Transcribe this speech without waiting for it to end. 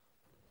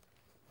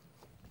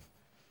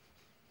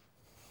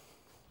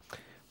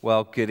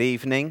Well, good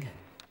evening.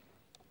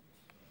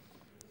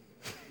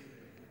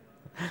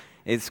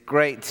 It's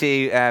great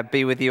to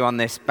be with you on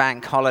this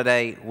bank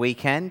holiday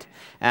weekend,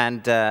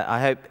 and I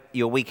hope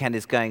your weekend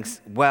is going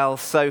well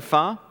so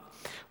far.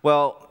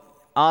 Well,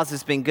 ours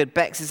has been good.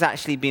 Bex has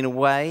actually been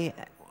away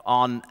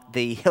on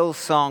the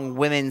Hillsong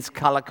Women's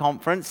Colour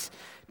Conference.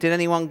 Did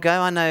anyone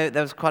go? I know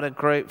there was quite a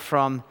group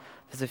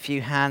there's a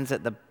few hands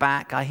at the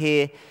back. I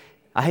hear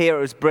it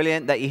was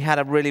brilliant, that you had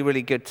a really,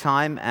 really good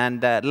time,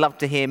 and love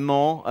to hear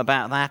more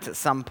about that at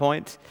some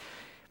point.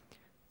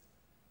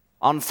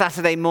 On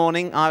Saturday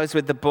morning, I was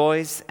with the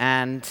boys,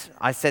 and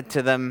I said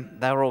to them,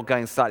 they were all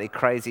going slightly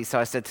crazy, so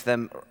I said to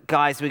them,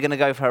 guys, we're going to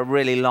go for a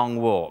really long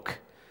walk.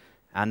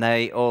 And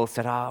they all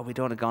said, we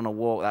don't want to go on a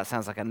walk. That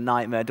sounds like a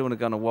nightmare. I don't want to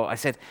go on a walk. I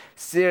said,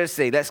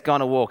 seriously, let's go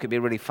on a walk. It'd be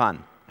really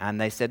fun. And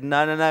they said,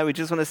 no, we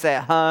just want to stay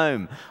at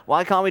home.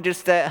 Why can't we just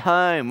stay at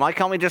home? Why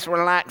can't we just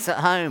relax at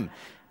home?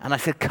 And I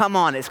said, come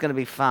on, it's going to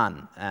be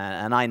fun.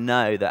 And I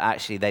know that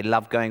actually they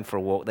love going for a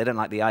walk. They don't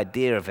like the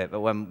idea of it, but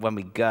when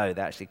we go,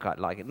 they actually quite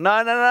like it.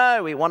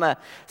 No, we want to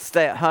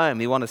stay at home.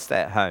 We want to stay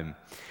at home.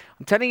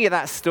 I'm telling you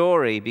that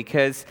story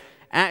because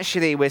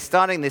actually we're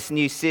starting this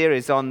new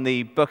series on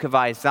the book of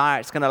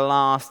Isaiah. It's going to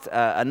last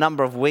a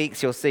number of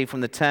weeks, you'll see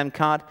from the term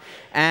card.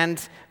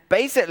 And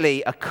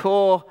basically a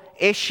core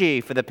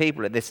issue for the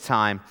people at this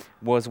time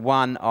was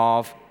one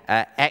of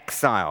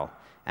exile.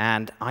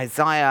 And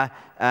Isaiah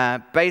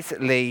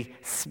basically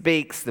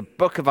speaks, the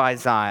book of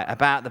Isaiah,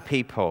 about the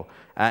people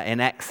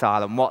in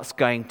exile and what's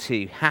going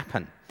to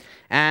happen.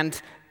 And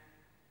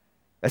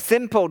a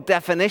simple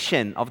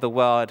definition of the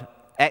word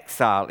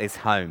exile is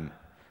home.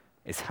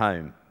 Is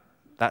home.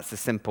 That's the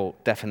simple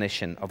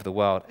definition of the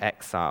word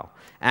exile.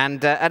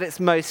 And at its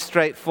most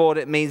straightforward,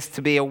 it means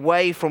to be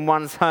away from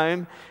one's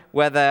home,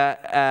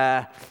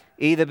 whether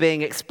either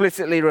being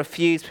explicitly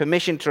refused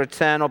permission to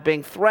return or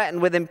being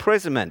threatened with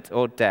imprisonment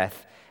or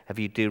death if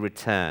you do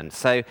return.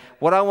 So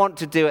what I want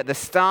to do at the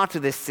start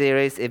of this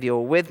series, if you're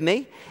with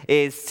me,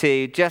 is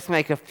to just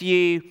make a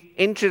few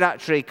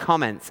introductory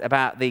comments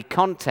about the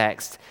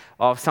context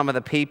of some of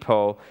the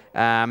people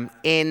and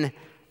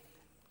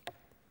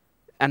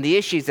the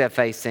issues they're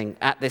facing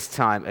at this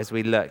time as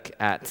we look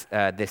at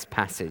this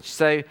passage.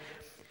 So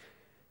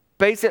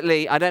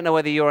basically, I don't know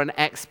whether you're an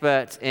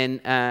expert in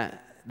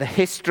the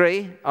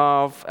history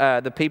of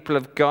the people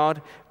of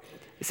God.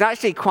 It's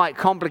actually quite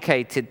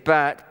complicated,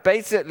 but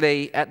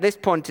basically at this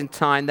point in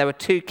time, there were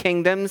two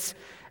kingdoms.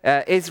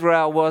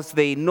 Israel was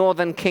the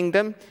northern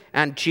kingdom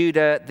and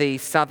Judah the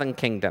southern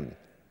kingdom.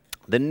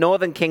 The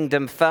northern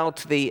kingdom fell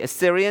to the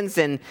Assyrians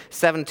in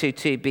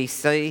 722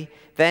 BC.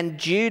 Then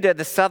Judah,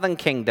 the southern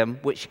kingdom,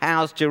 which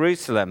housed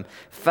Jerusalem,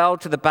 fell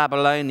to the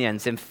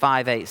Babylonians in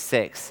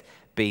 586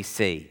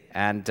 BC.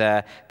 And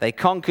they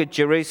conquered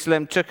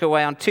Jerusalem, took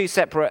away on two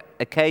separate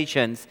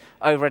occasions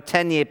over a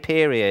 10-year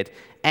period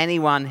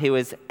anyone who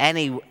was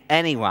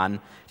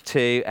anyone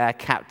to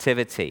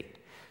captivity.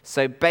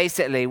 So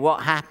basically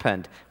what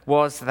happened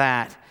was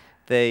that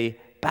the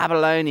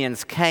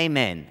Babylonians came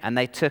in and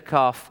they took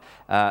off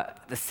the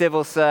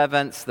civil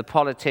servants, the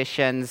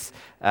politicians,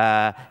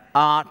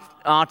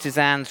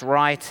 artisans,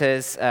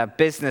 writers,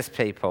 business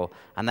people,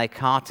 and they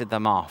carted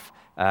them off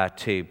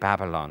to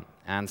Babylon.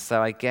 And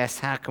so I guess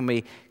how can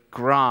we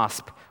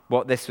grasp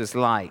what this was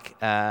like?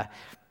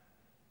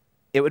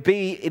 It would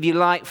be, if you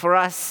like, for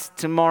us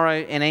tomorrow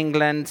in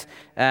England,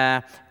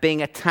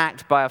 being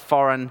attacked by a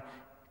foreign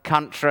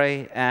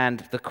country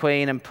and the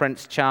Queen and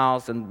Prince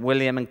Charles and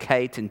William and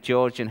Kate and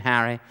George and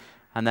Harry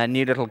and their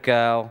new little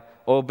girl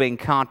all being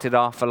carted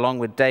off along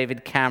with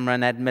David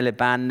Cameron, Ed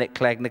Miliband, Nick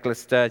Clegg, Nicola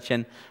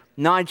Sturgeon,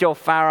 Nigel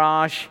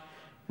Farage,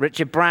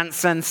 Richard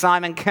Branson,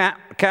 Simon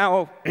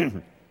Cowell,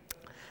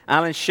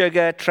 Alan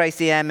Sugar,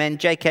 Tracy Emin,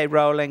 J.K.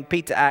 Rowling,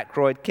 Peter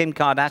Ackroyd, Kim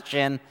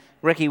Kardashian,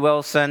 Ricky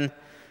Wilson,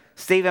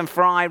 Stephen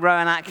Fry,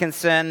 Rowan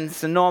Atkinson,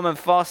 Sir Norman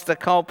Foster,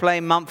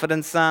 Coldplay,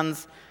 Mumford &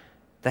 Sons,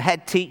 the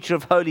head teacher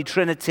of Holy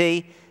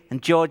Trinity,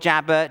 and George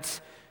Abbott,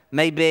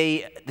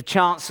 maybe the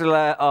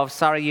Chancellor of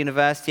Surrey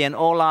University, and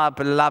all our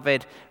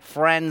beloved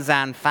friends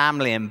and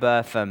family in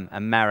Bertham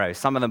and Merrow.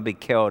 Some of them will be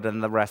killed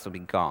and the rest will be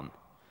gone.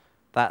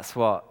 That's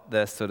what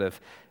the sort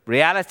of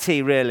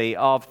reality, really,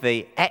 of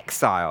the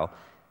exile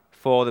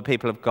for the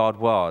people of God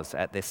was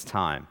at this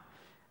time.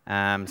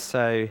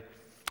 So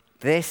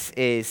this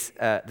is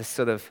the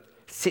sort of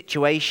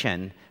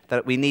situation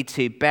that we need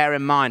to bear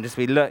in mind as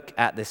we look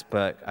at this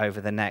book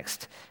over the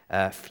next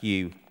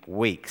few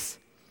weeks.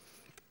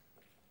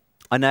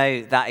 I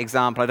know that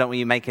example, I don't want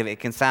you to make of it, it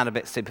can sound a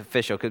bit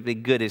superficial. It could be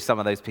good if some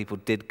of those people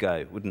did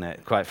go, wouldn't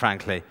it, quite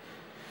frankly?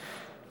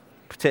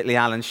 Particularly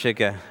Alan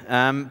Sugar.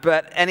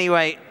 But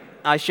anyway,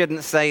 I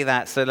shouldn't say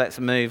that, so let's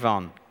move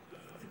on.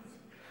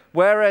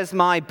 Whereas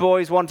my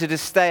boys wanted to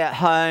stay at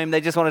home, they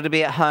just wanted to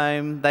be at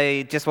home,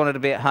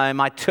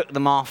 I took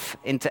them off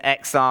into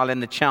exile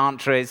in the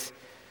Chantries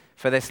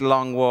for this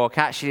long walk.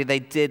 Actually, they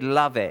did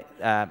love it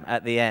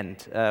at the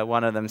end.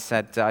 One of them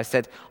said,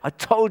 I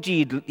told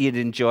you you'd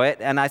enjoy it.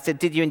 And I said,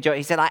 did you enjoy it?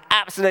 He said, I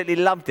absolutely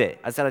loved it.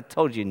 I said, I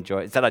told you you'd enjoy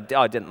it. He said,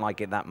 I didn't like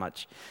it that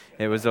much.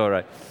 It was all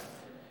right.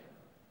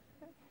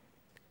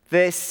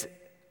 This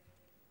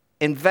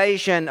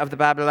invasion of the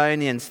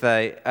Babylonians,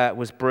 though,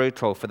 was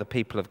brutal for the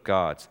people of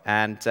God.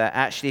 And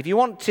actually, if you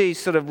want to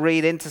sort of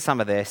read into some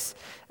of this,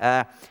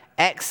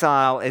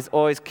 exile is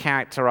always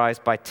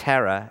characterized by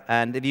terror.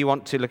 And if you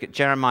want to look at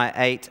Jeremiah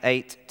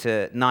 8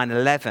 to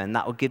 9:11,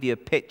 that will give you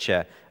a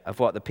picture of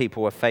what the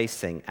people were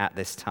facing at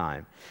this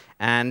time.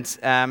 And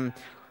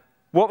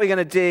what we're going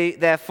to do,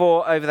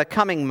 therefore, over the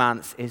coming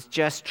months is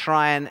just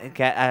try and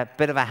get a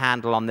bit of a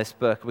handle on this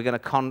book. We're going to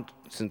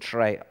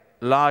concentrate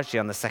largely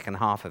on the second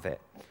half of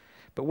it.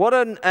 But what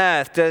on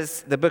earth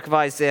does the book of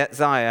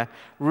Isaiah,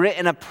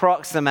 written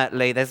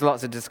approximately, there's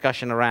lots of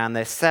discussion around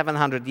this,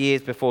 700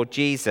 years before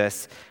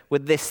Jesus,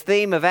 with this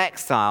theme of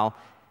exile,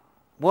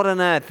 what on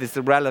earth is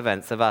the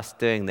relevance of us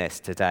doing this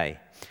today?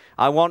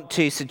 I want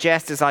to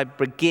suggest as I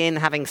begin,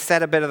 having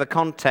said a bit of the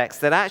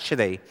context, that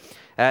actually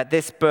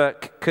this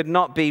book could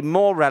not be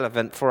more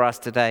relevant for us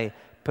today,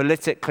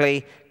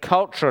 politically,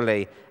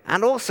 culturally,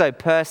 and also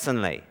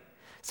personally.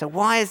 So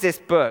why is this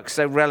book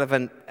so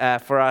relevant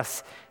for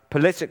us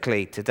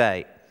politically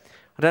today?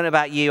 I don't know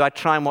about you, I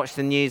try and watch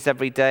the news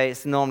every day.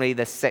 It's normally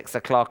the 6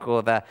 o'clock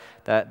or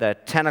the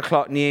 10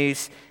 o'clock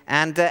news.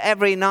 And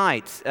every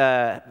night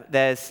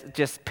there's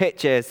just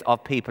pictures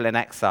of people in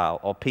exile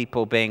or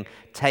people being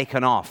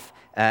taken off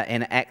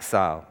in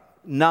exile.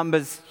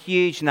 Numbers,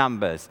 huge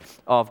numbers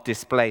of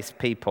displaced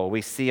people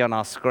we see on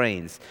our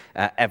screens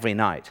every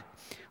night.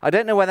 I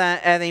don't know whether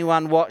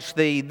anyone watched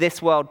the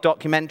This World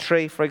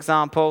documentary, for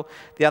example,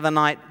 the other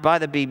night by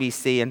the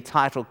BBC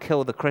entitled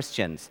Kill the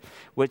Christians,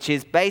 which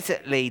is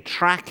basically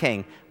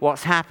tracking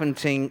what's happening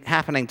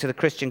to the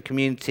Christian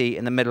community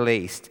in the Middle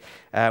East,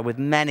 with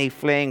many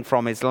fleeing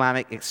from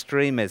Islamic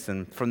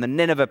extremism, from the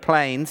Nineveh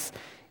Plains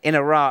in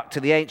Iraq to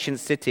the ancient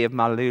city of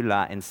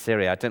Malula in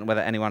Syria. I don't know whether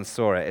anyone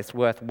saw it. It's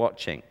worth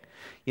watching.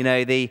 You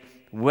know, the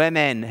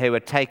women who were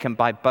taken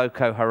by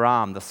Boko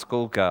Haram, the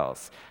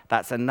schoolgirls.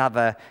 That's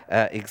another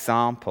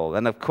example.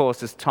 And of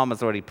course, as Tom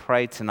has already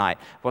prayed tonight,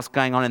 what's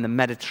going on in the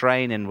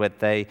Mediterranean with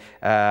the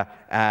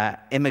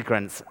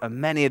immigrants,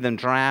 many of them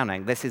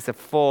drowning. This is a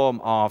form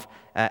of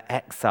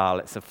exile.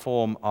 It's a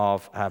form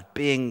of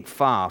being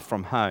far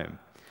from home.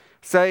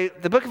 So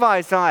the book of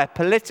Isaiah,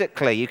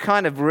 politically, you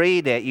kind of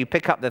read it, you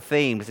pick up the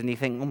themes, and you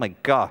think, oh my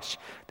gosh,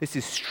 this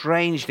is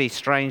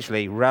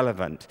strangely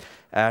relevant.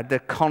 The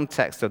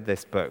context of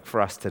this book for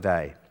us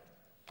today.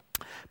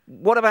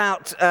 What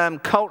about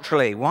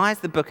culturally? Why is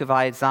the book of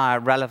Isaiah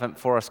relevant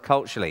for us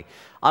culturally?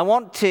 I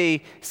want to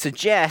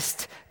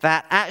suggest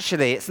that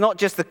actually it's not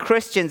just the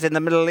Christians in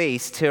the Middle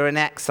East who are in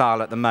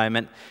exile at the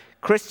moment.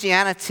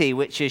 Christianity,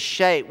 which has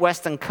shaped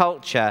Western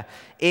culture,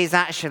 is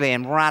actually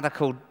in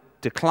radical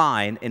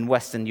decline in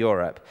Western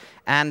Europe.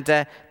 And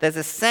there's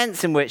a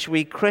sense in which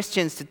we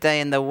Christians today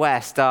in the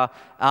West are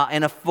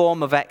in a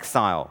form of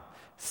exile.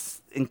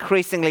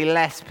 Increasingly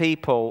less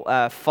people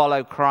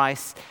follow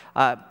Christ.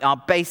 Our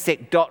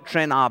basic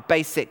doctrine, our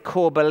basic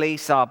core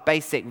beliefs, our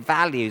basic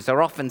values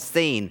are often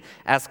seen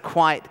as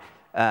quite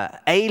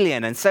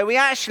alien. And so we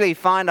actually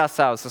find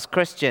ourselves as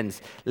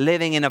Christians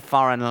living in a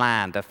foreign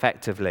land,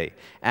 effectively.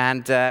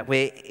 And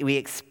we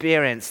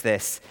experience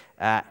this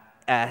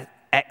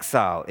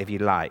exile, if you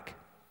like.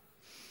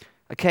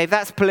 Okay,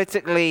 that's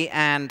politically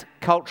and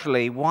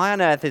culturally. Why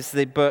on earth is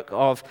the book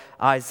of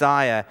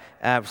Isaiah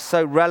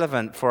so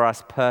relevant for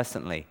us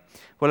personally?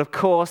 Well, of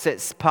course,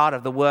 it's part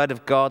of the Word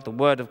of God. The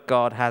Word of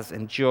God has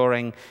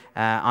enduring,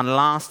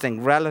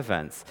 unlasting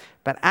relevance.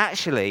 But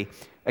actually,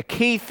 a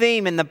key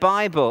theme in the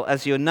Bible,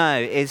 as you know,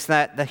 is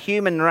that the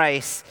human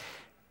race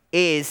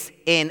is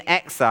in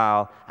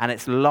exile and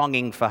it's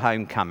longing for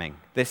homecoming.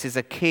 This is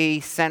a key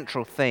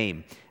central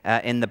theme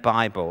in the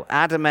Bible.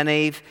 Adam and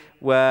Eve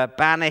were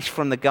banished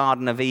from the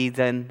Garden of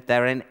Eden.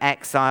 They're in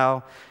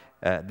exile.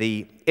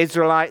 The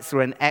Israelites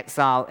were in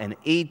exile in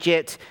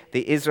Egypt.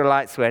 The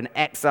Israelites were in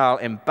exile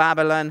in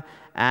Babylon.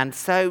 And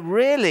so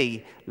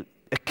really,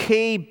 a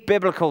key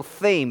biblical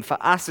theme for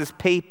us as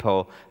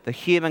people, the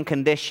human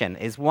condition,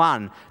 is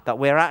one that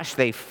we're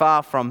actually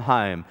far from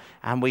home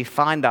and we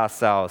find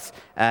ourselves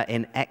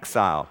in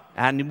exile.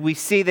 And we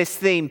see this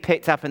theme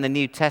picked up in the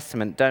New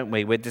Testament, don't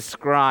we? We're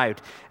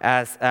described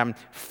as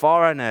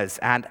foreigners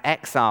and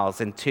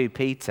exiles in 2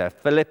 Peter.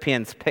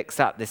 Philippians picks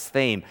up this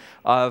theme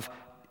of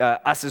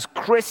us as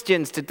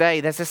Christians today.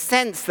 There's a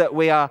sense that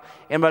we are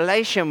in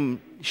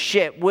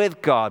relationship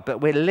with God, but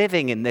we're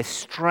living in this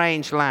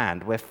strange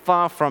land. We're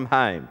far from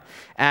home.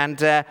 And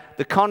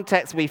the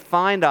context we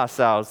find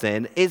ourselves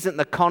in isn't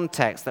the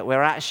context that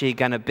we're actually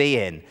going to be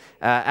in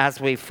as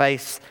we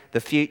face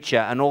the future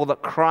and all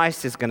that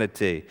Christ is going to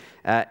do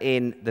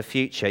in the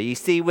future. You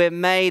see, we're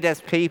made as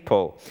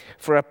people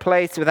for a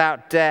place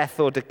without death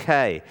or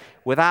decay,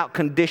 without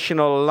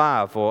conditional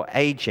love or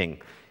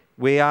aging.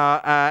 We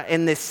are,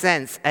 in this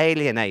sense,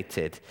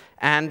 alienated.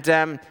 And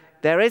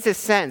there is a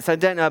sense, I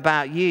don't know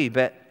about you,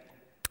 but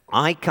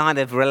I kind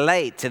of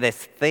relate to this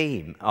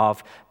theme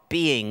of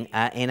being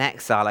in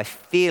exile. I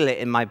feel it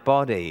in my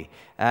body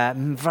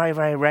very,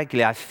 very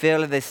regularly. I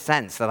feel this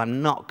sense that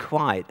I'm not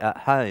quite at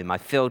home. I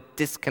feel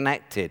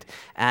disconnected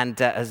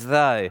and as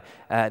though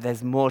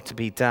there's more to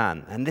be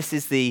done. And this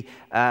is the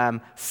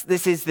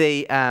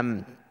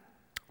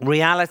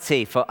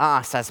reality for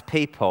us as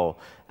people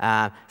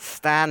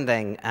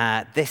standing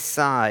this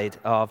side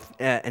of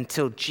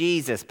until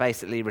Jesus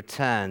basically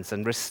returns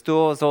and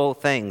restores all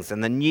things,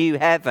 and the new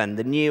heaven,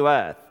 the new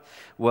earth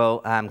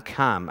will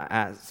come,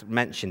 as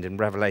mentioned in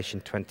Revelation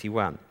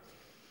 21.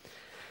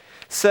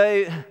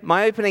 So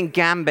my opening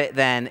gambit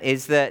then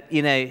is that,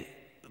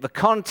 the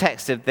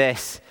context of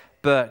this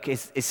book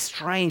is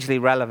strangely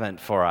relevant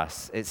for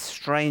us. It's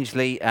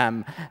strangely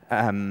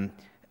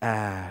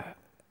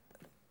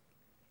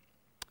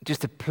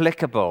just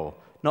applicable,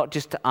 not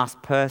just to us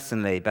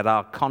personally, but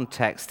our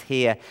context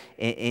here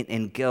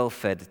in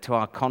Guildford, to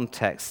our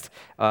context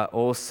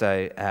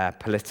also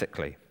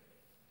politically.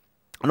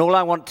 And all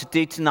I want to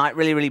do tonight,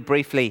 really, really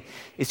briefly,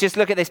 is just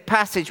look at this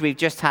passage we've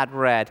just had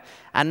read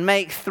and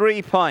make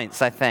 3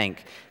 points, I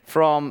think,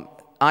 from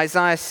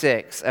Isaiah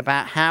 6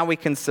 about how we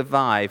can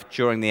survive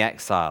during the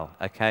exile,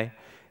 okay?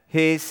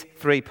 Here's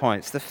 3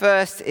 points. The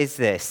first is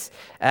this.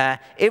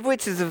 If we're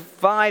to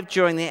survive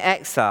during the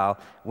exile,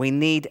 we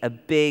need a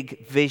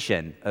big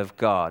vision of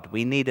God.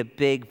 We need a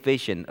big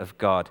vision of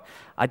God.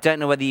 I don't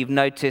know whether you've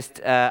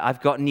noticed, I've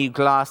got new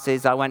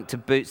glasses. I went to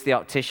Boots, the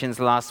opticians,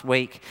 last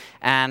week,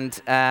 and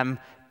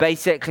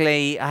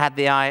basically, I had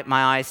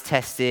my eyes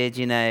tested.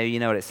 You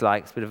know what it's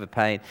like. It's a bit of a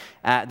pain.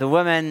 The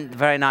woman,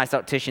 very nice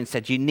optician,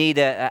 said you need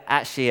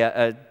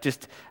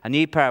just a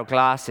new pair of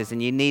glasses,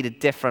 and you need a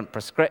different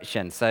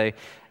prescription. So,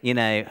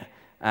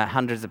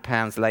 hundreds of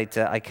pounds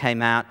later, I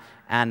came out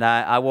and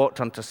I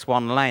walked onto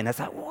Swan Lane. I was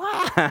like,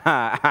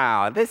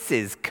 wow, this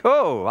is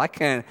cool. I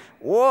can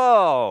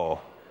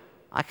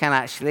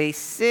actually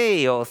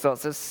see all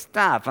sorts of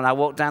stuff. And I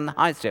walked down the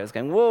high street. I was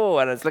going, whoa,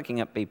 and I was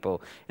looking at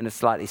people in a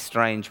slightly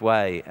strange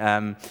way.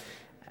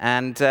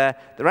 And the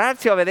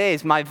reality of it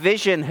is my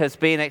vision has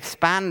been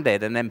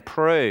expanded and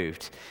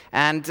improved.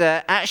 And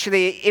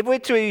actually, if we're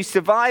to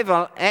survive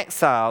on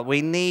exile,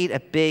 we need a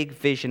big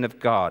vision of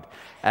God.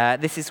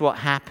 This is what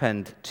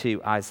happened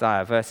to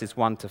Isaiah, verses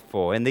 1 to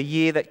 4. In the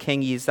year that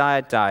King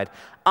Uzziah died,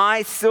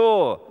 I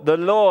saw the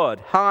Lord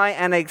high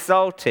and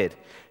exalted,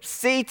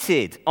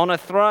 seated on a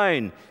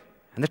throne,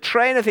 and the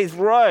train of his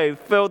robe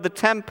filled the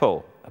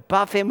temple.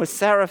 Above him was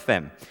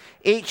seraphim,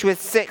 each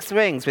with 6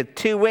 wings. With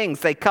 2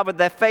 wings they covered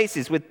their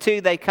faces, with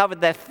 2 they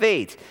covered their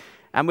feet,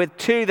 and with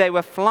 2 they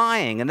were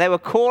flying, and they were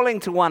calling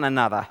to one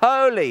another,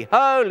 Holy,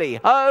 holy,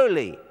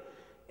 holy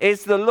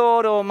is the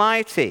Lord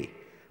Almighty.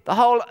 The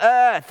whole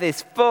earth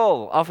is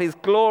full of his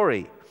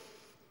glory.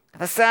 At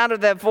the sound of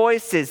their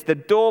voices, the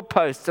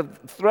doorposts of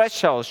the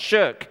thresholds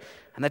shook,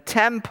 and the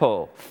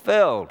temple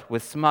filled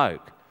with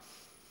smoke.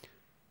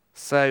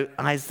 So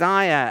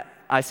Isaiah,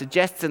 I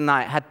suggest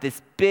tonight, had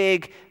this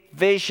big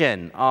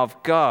vision of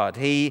God.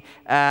 He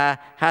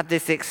had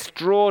this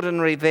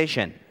extraordinary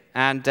vision.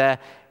 And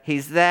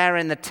he's there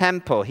in the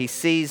temple. He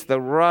sees the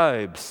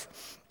robes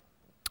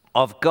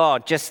of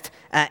God just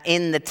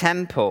in the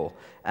temple.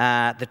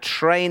 The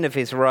train of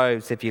his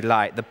robes, if you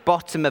like. The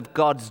bottom of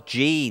God's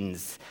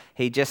jeans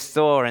he just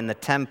saw in the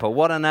temple.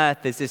 What on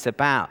earth is this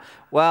about?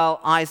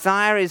 Well,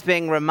 Isaiah is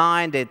being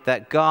reminded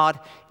that God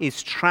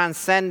is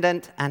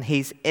transcendent and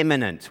he's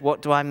immanent.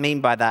 What do I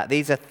mean by that?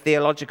 These are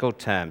theological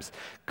terms.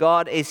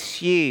 God is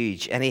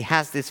huge and he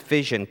has this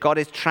vision. God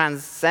is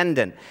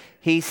transcendent.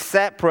 He's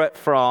separate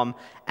from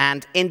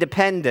and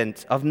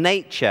independent of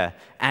nature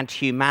and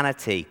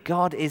humanity.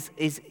 God is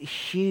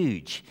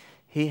huge.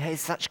 He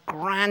has such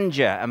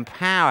grandeur and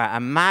power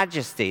and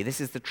majesty. This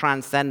is the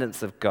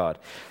transcendence of God.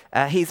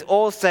 He's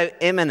also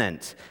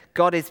immanent.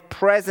 God is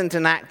present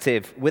and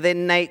active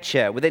within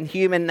nature, within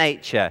human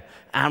nature,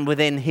 and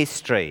within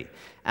history.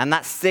 And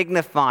that's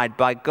signified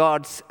by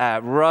God's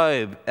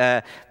robe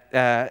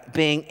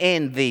being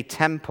in the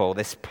temple,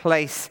 this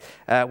place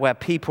where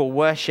people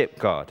worship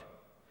God.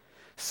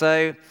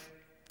 So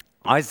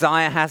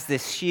Isaiah has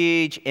this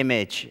huge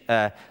image,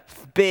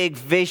 big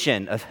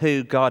vision of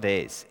who God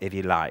is, if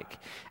you like.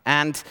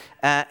 And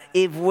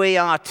if we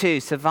are to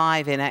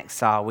survive in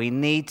exile, we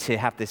need to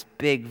have this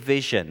big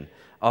vision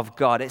of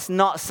God. It's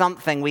not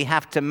something we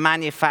have to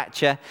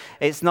manufacture.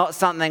 It's not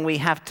something we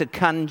have to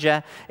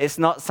conjure. It's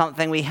not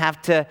something we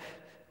have to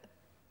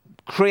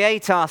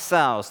create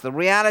ourselves. The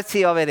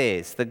reality of it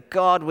is the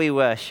God we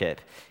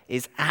worship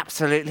is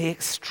absolutely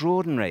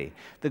extraordinary.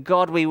 The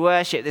God we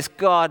worship, this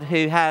God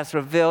who has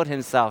revealed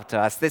himself to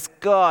us, this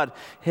God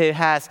who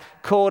has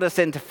called us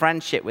into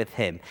friendship with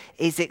him,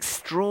 is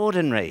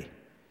extraordinary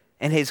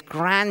in his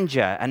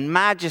grandeur and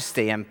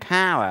majesty and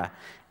power.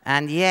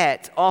 And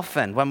yet,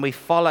 often when we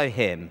follow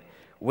him,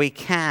 we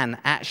can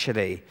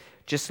actually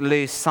just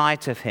lose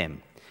sight of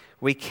him.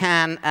 We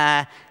can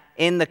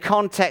in the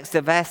context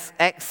of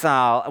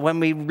exile, when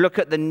we look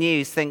at the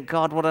news, think,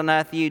 God, what on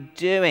earth are you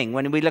doing?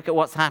 When we look at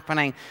what's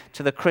happening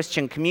to the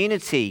Christian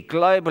community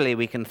globally,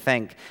 we can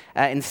think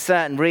in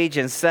certain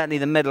regions, certainly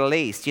the Middle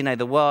East,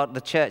 the world,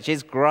 the church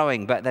is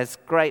growing, but there's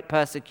great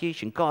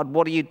persecution. God,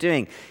 what are you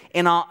doing?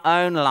 In our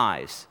own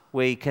lives,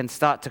 we can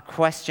start to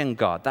question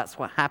God. That's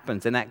what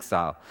happens in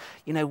exile.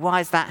 Why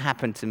has that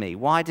happened to me?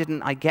 Why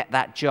didn't I get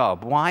that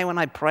job? Why, when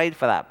I prayed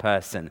for that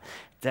person,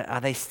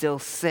 are they still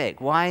sick?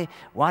 Why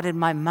did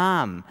my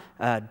mum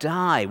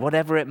die?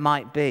 Whatever it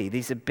might be.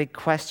 These are big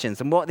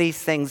questions. And what these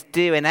things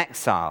do in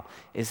exile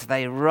is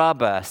they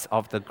rob us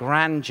of the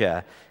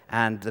grandeur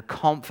and the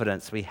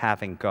confidence we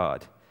have in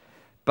God.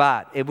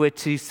 But if we're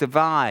to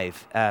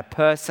survive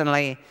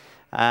personally,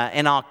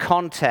 in our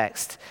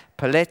context,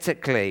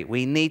 politically,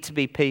 we need to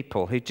be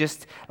people who,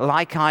 just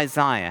like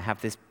Isaiah,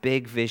 have this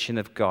big vision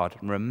of God.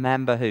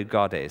 Remember who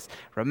God is.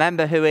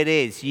 Remember who it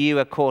is you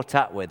are caught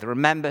up with.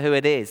 Remember who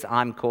it is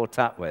I'm caught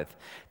up with.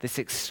 This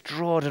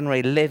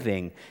extraordinary,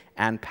 living,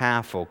 and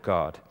powerful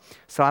God.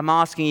 So I'm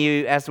asking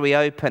you as we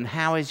open,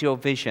 how is your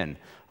vision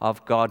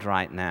of God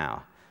right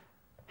now?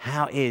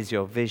 How is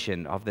your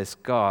vision of this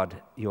God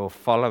you're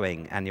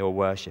following and you're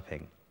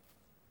worshiping?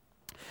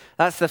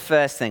 That's the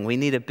first thing. We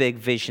need a big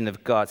vision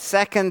of God.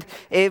 Second,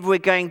 if we're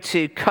going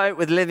to cope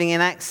with living in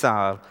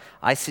exile,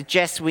 I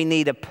suggest we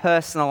need a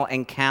personal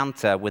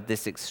encounter with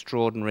this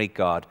extraordinary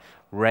God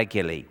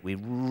regularly. We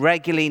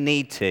regularly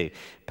need to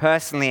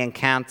personally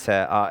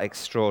encounter our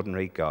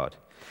extraordinary God.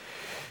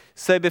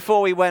 So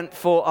before we went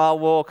for our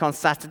walk on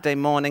Saturday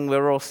morning, we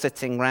were all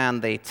sitting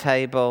around the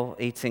table,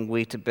 eating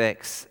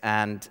Weetabix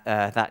and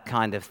that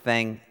kind of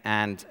thing.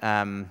 And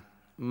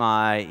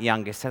my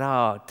youngest said,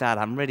 "Oh, Dad,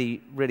 I'm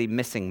really, really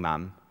missing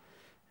Mum."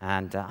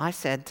 And I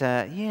said,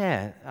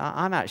 "Yeah,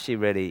 I'm actually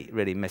really,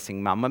 really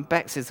missing Mum. When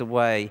Bex is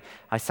away,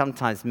 I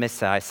sometimes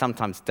miss her. I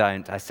sometimes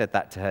don't." I said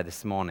that to her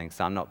this morning,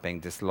 so I'm not being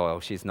disloyal.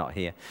 She's not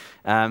here.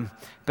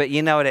 But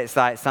you know what it's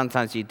like.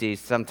 Sometimes you do,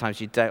 sometimes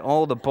you don't.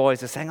 All the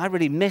boys are saying, "I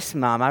really miss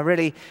Mum. I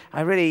really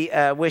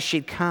wish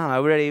she'd come. I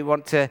really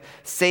want to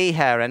see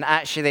her." And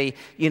actually,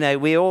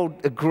 we all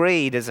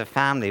agreed as a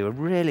family, we're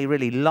really,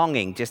 really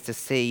longing just to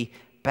see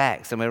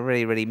Bex, and we're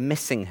really, really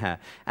missing her.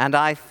 And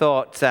I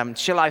thought,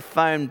 shall I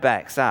phone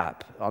Bex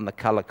up on the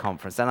colour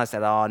conference? And I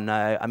said, "Oh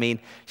no,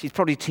 she's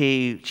probably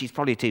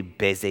too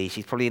busy.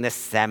 She's probably in a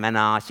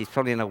seminar. She's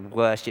probably in a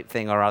worship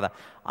thing or other.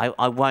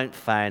 I won't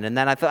phone." And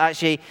then I thought,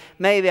 actually,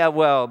 maybe I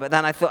will. But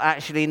then I thought,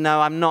 actually, no,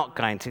 I'm not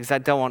going to, because I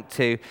don't want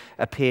to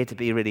appear to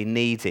be really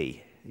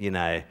needy,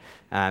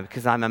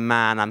 because I'm a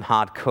man, I'm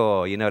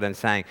hardcore, you know what I'm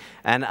saying?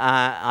 And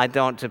I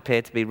don't want to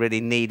appear to be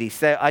really needy.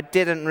 So I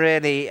didn't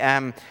really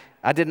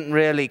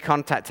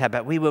contact her,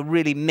 but we were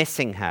really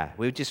missing her.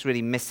 We were just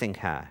really missing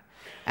her.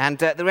 And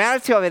the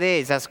reality of it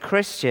is, as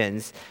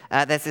Christians,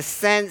 there's a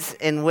sense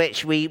in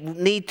which we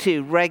need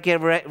to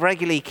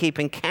regularly keep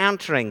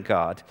encountering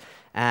God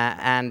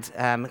and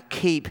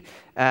keep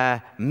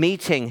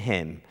meeting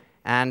Him.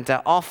 And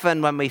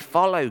often when we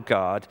follow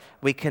God,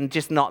 we can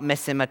just not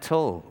miss Him at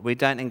all. We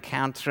don't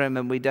encounter Him,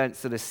 and we don't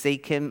sort of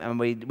seek Him, and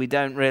we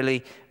don't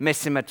really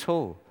miss Him at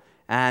all.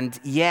 And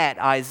yet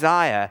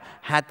Isaiah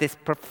had this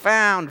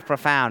profound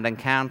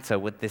encounter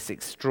with this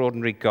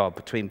extraordinary God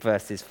between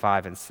verses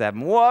 5 and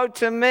 7. "Woe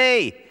to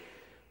me,"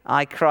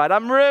 I cried,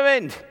 "I'm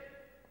ruined,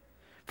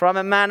 for I'm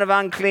a man of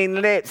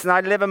unclean lips, and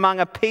I live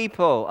among a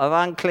people of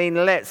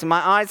unclean lips, and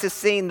my eyes have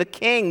seen the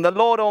King, the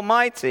Lord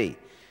Almighty."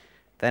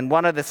 Then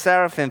one of the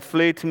seraphim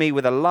flew to me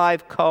with a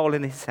live coal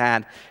in his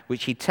hand,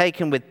 which he'd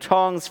taken with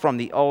tongs from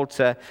the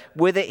altar.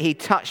 With it he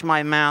touched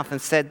my mouth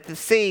and said,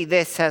 "See,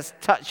 this has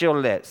touched your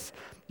lips.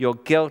 Your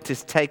guilt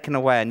is taken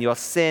away and your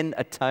sin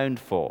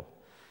atoned for."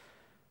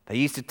 They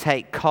used to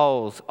take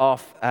coals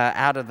off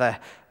out of the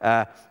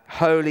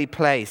holy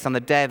place on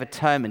the Day of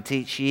Atonement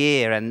each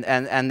year.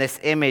 And this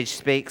image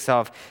speaks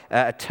of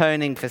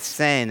atoning for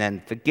sin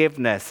and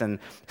forgiveness and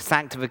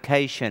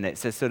sanctification.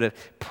 It's a sort of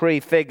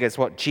prefigures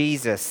what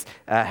Jesus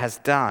has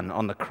done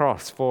on the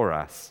cross for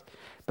us.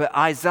 But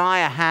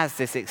Isaiah has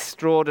this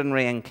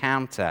extraordinary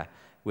encounter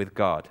with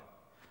God.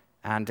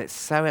 And it's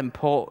so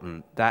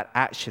important that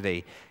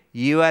actually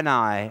you and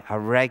I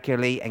are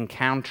regularly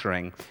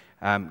encountering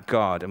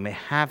God, and we're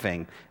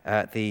having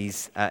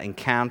these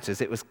encounters.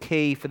 It was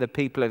key for the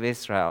people of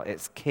Israel.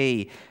 It's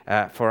key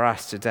for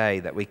us today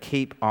that we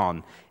keep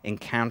on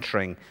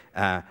encountering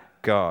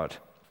God.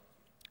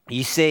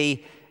 You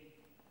see,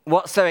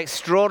 what's so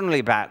extraordinary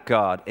about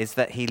God is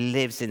that He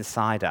lives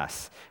inside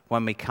us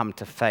when we come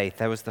to faith.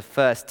 There was the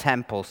first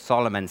temple,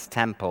 Solomon's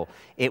temple.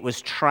 It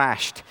was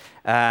trashed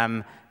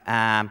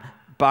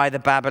by the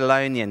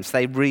Babylonians.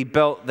 They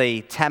rebuilt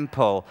the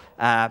temple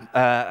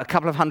a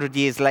couple of hundred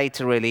years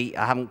later, really.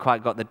 I haven't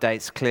quite got the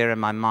dates clear in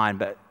my mind,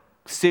 but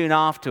soon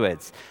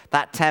afterwards,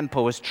 that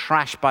temple was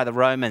trashed by the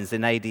Romans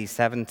in AD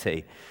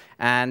 70.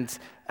 And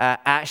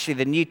actually,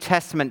 the New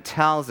Testament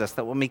tells us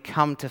that when we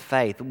come to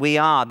faith, we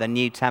are the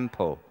new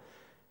temple.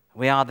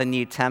 We are the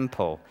new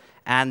temple.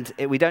 And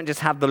we don't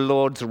just have the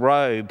Lord's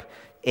robe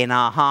in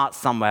our hearts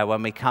somewhere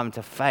when we come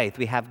to faith.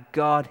 We have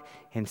God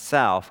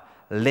Himself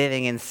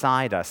living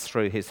inside us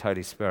through his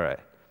Holy Spirit.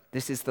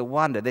 This is the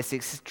wonder. This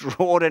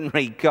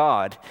extraordinary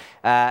God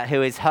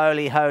who is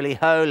holy, holy,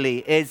 holy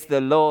is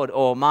the Lord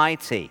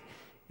Almighty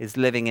is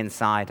living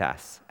inside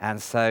us.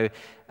 And so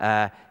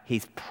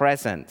he's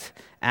present.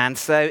 And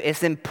so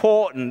it's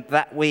important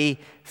that we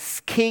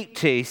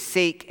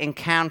seek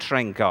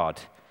encountering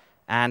God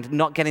and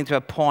not getting to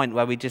a point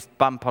where we just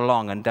bump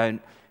along and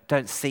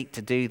don't seek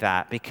to do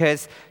that.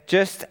 Because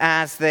just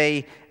as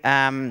the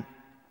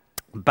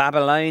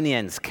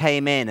Babylonians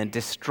came in and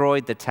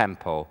destroyed the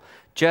temple,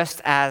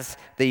 just as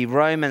the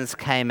Romans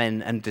came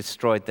in and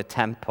destroyed the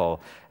temple,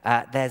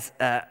 there's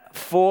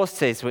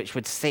forces which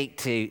would seek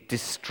to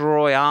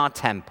destroy our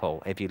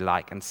temple, if you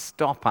like, and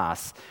stop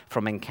us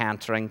from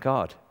encountering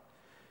God.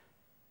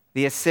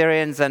 The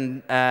Assyrians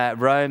and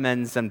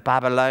Romans and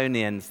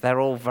Babylonians, they're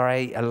all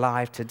very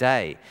alive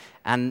today.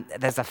 And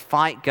there's a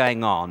fight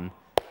going on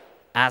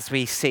as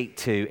we seek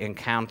to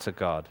encounter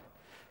God.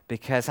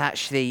 Because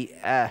actually,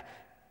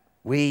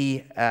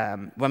 when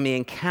we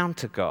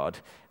encounter God,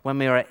 when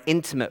we are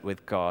intimate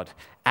with God,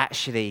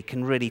 actually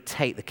can really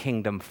take the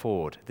kingdom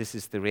forward. This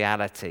is the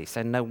reality.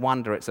 So no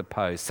wonder it's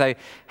opposed. So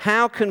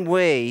how can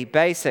we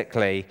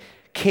basically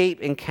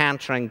keep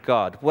encountering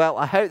God? Well,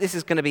 I hope this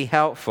is going to be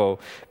helpful.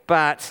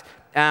 But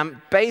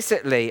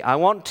basically, I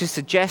want to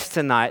suggest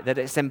tonight that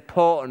it's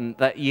important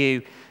that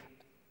you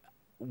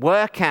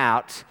work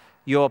out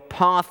your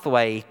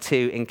pathway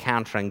to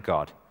encountering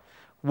God.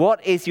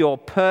 What is your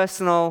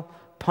personal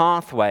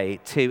pathway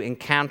to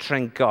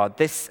encountering God?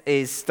 This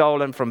is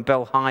stolen from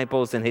Bill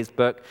Hybels in his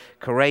book,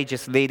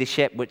 Courageous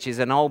Leadership, which is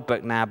an old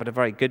book now, but a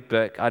very good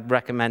book. I'd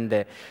recommend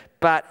it.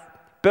 But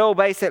Bill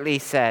basically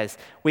says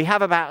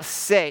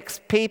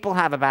people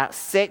have about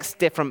six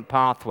different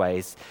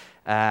pathways,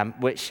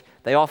 which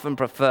they often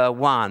prefer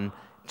one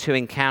to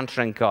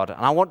encountering God.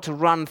 And I want to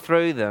run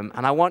through them,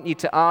 and I want you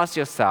to ask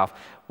yourself,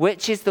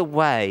 which is the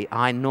way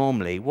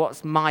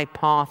what's my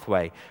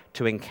pathway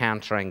to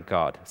encountering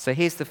God? So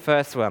here's the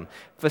first one.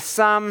 For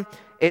some,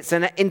 it's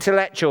an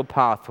intellectual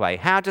pathway.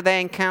 How do they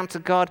encounter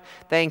God?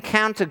 They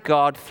encounter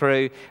God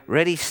through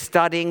really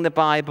studying the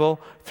Bible,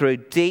 through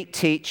deep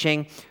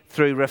teaching,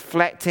 through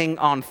reflecting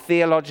on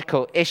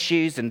theological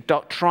issues and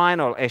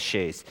doctrinal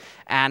issues.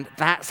 And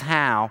that's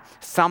how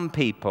some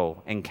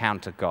people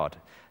encounter God.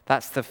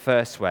 That's the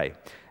first way.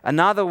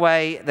 Another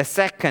way, the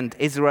second,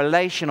 is a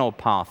relational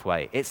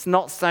pathway. It's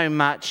not so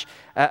much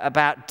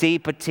about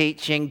deeper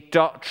teaching,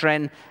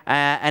 doctrine,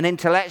 an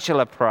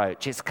intellectual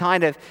approach. It's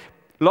kind of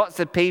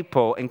lots of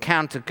people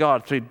encounter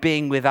God through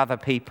being with other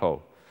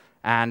people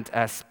and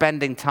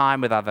spending time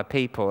with other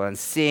people and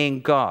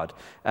seeing God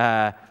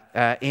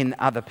in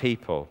other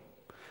people.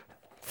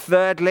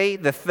 Thirdly,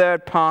 the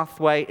third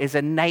pathway is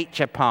a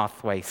nature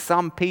pathway.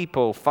 Some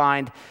people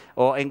find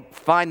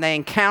they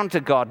encounter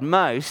God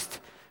most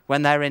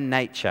when they're in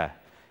nature.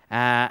 When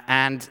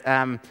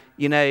I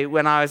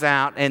was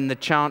out in the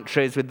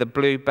Chantries with the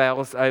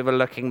bluebells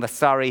overlooking the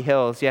Surrey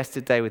Hills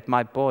yesterday with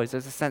my boys,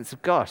 there's a sense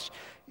of, gosh,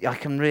 I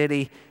can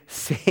really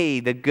see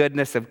the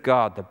goodness of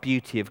God, the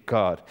beauty of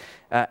God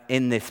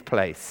in this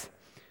place.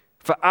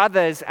 For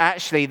others,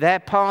 actually, their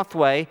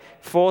pathway,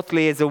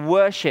 fourthly, is a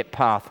worship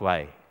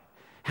pathway.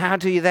 How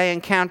do they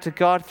encounter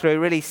God? Through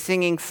really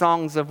singing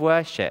songs of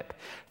worship,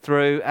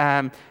 through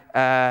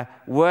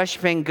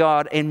worshiping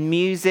God in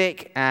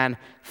music and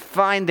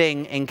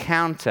finding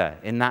encounter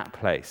in that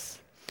place.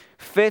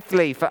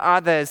 Fifthly, for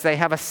others, they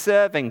have a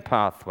serving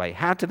pathway.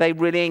 How do they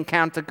really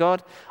encounter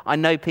God? I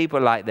know people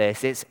like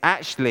this. It's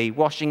actually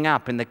washing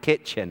up in the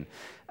kitchen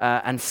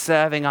and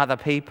serving other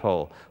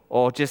people,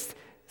 or just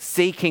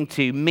seeking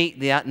to meet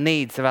the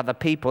needs of other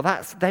people.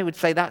 They would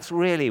say that's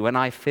really when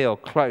I feel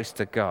close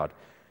to God.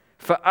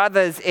 For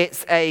others,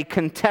 it's a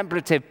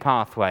contemplative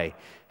pathway.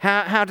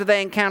 How do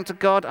they encounter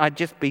God? I'd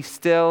just be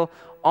still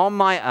on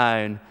my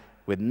own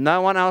with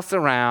no one else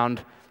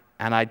around,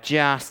 and I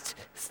just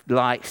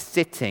like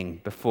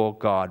sitting before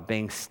God,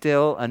 being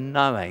still and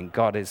knowing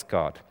God is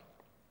God.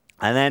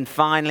 And then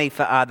finally,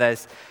 for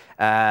others,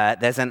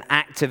 there's an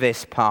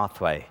activist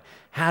pathway.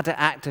 How do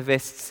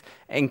activists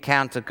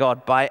encounter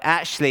God? By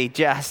actually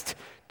just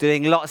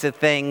doing lots of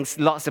things,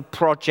 lots of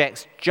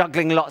projects,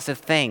 juggling lots of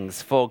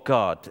things for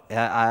God.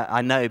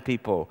 I know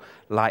people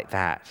like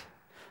that.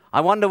 I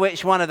wonder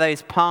which one of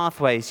those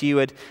pathways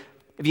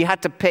if you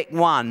had to pick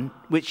one,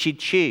 which you'd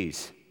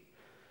choose.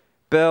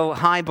 Bill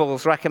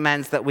Hybels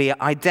recommends that we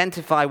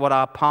identify what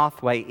our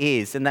pathway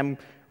is, and then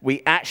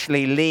we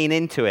actually lean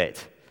into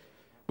it.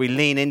 We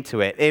lean into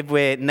it. If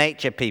we're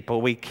nature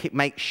people, we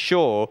make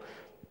sure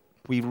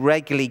we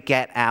regularly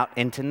get out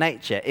into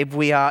nature. If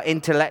we are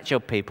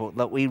intellectual people,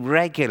 that we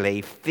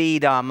regularly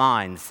feed our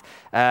minds,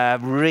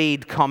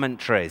 read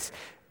commentaries,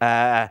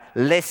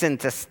 listen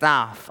to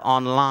stuff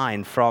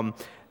online from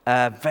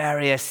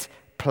various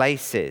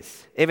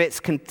places. If it's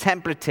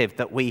contemplative,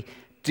 that we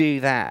do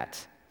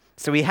that.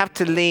 So we have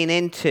to lean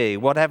into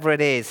whatever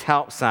it is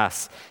helps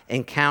us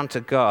encounter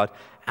God.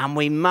 And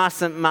we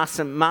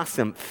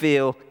mustn't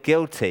feel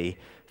guilty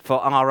for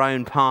our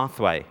own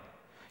pathway.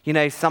 You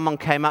know, someone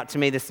came up to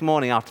me this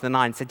morning after the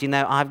 9 and said,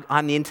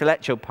 I'm the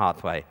intellectual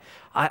pathway.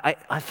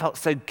 I felt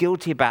so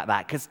guilty about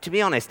that because, to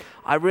be honest,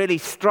 I really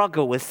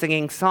struggle with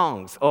singing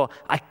songs, or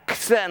I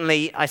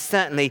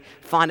certainly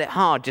find it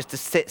hard just to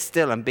sit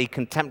still and be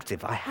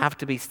contemplative. I have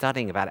to be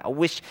studying about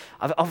it.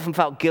 I've often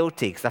felt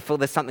guilty because I feel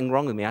there's something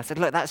wrong with me. I said,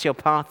 look, that's your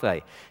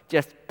pathway.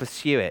 Just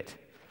pursue it,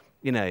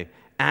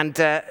 And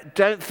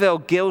don't feel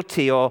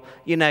guilty or,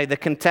 the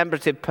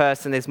contemplative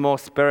person is more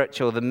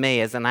spiritual than me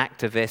as an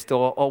activist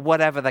or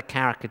whatever the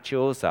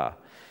caricatures are.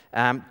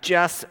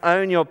 Just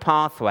own your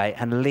pathway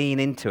and lean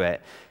into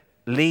it.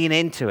 Lean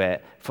into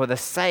it for the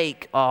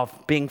sake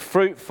of being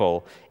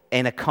fruitful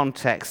in a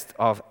context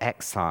of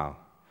exile.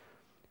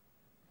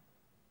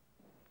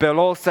 Bill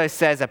also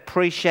says,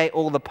 appreciate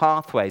all the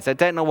pathways. I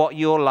don't know what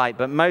you're like,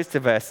 but most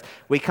of us,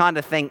 we kind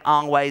of think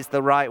our way's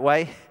the right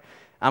way.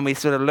 And we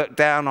sort of look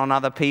down on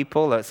other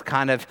people. It's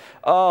kind of,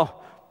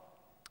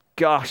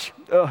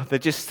 they're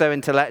just so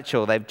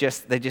intellectual. They're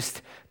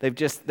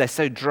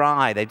so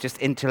dry. They've just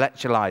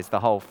intellectualized the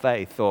whole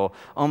faith. Or,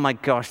 oh my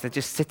gosh, they're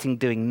just sitting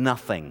doing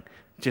nothing,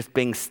 just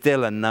being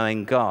still and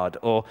knowing God.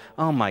 Or,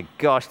 oh my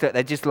gosh,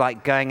 they're just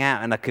like going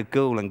out in a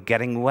cagoule and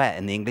getting wet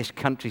in the English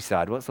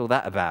countryside. What's all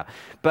that about?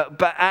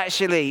 But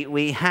actually,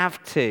 we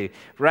have to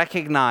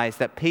recognize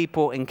that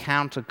people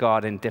encounter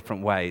God in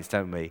different ways,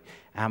 don't we?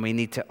 And we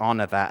need to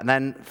honor that. And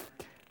then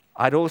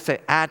I'd also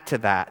add to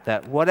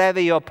that whatever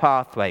your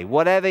pathway,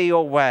 whatever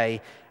your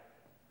way,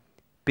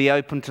 be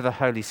open to the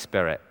Holy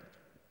Spirit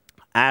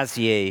as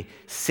you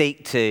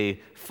seek to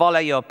follow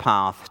your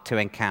path to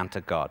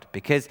encounter God.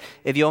 Because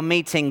if you're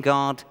meeting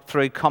God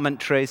through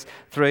commentaries,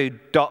 through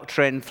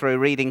doctrine, through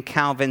reading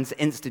Calvin's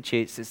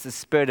Institutes, it's the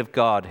Spirit of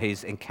God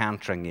who's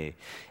encountering you.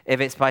 If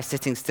it's by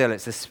sitting still,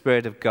 it's the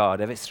Spirit of God.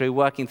 If it's through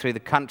working through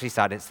the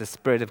countryside, it's the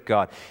Spirit of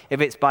God.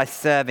 If it's by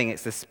serving,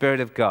 it's the Spirit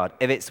of God.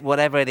 If it's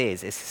whatever it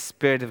is, it's the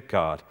Spirit of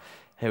God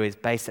who is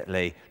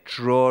basically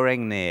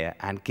drawing near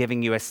and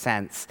giving you a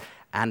sense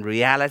and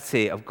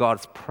reality of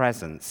God's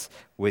presence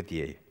with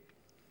you.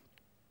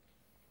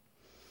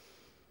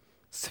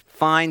 So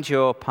find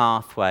your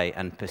pathway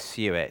and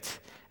pursue it,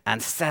 and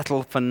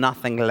settle for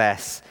nothing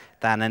less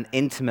than an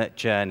intimate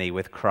journey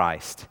with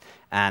Christ.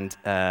 And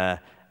that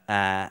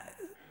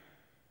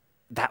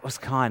was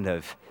kind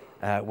of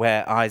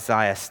where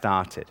Isaiah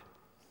started.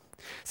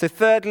 So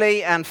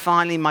thirdly and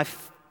finally, my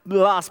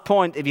last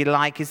point, if you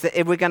like, is that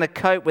if we're going to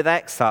cope with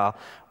exile,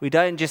 we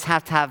don't just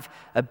have to have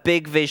a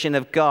big vision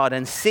of God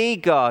and see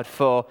God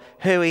for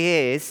who he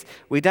is.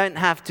 We don't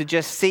have to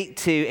just seek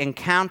to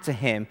encounter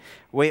him.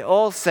 We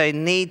also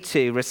need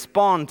to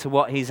respond to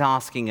what he's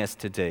asking us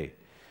to do,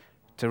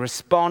 to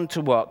respond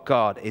to what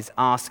God is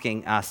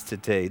asking us to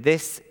do.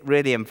 This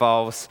really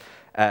involves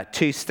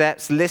 2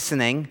 steps,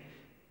 listening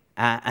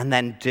and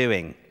then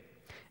doing.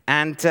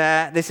 And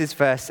this is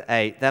verse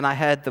 8. Then I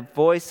heard the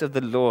voice of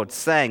the Lord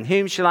saying,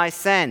 whom shall I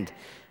send?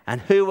 And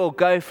who will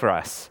go for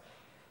us?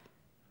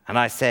 And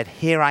I said,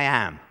 here I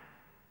am,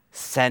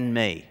 send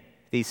me.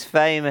 These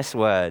famous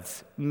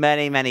words,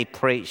 many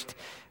preached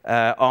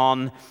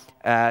on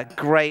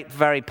great,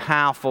 very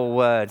powerful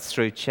words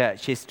through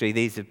church history.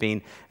 These have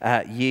been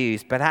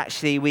used. But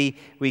actually,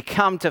 we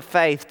come to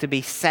faith to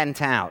be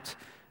sent out.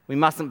 We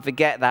mustn't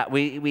forget that.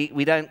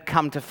 We don't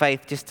come to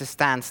faith just to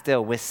stand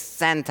still. We're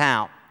sent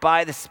out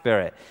by the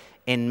Spirit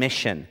in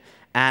mission.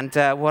 And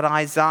what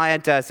Isaiah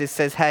does is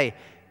says, hey,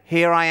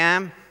 here I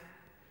am,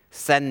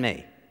 send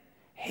me.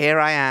 Here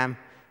I am,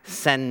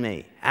 send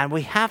me. And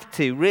we have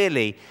to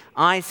really,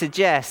 I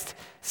suggest,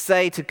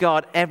 say to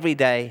God every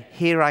day,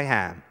 here I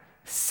am,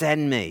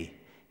 send me.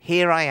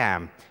 Here I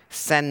am,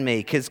 send me.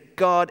 Because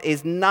God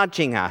is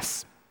nudging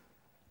us.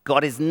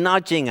 God is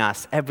nudging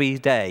us every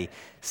day,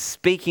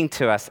 speaking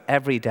to us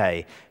every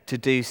day to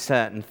do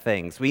certain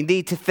things. We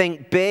need to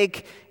think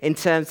big in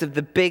terms of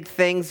the big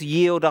things,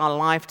 yield our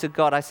life to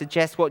God. I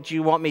suggest, what do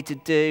you want me to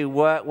do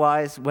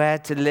work-wise, where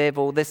to live,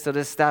 all this sort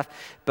of stuff.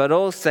 But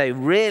also,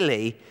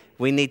 really,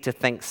 we need to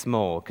think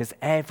small, because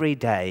every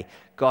day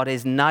God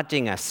is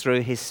nudging us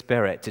through his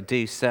Spirit to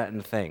do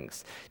certain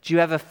things. Do you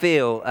ever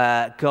feel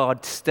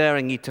God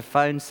stirring you to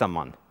phone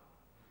someone?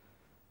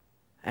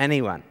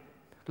 Anyone?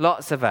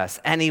 Lots of us.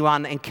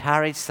 Anyone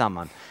encourage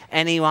someone?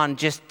 Anyone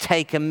just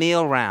take a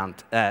meal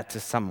round to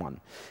someone?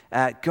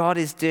 God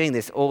is doing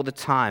this all the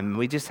time.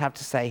 We just have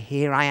to say,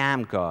 here I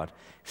am, God.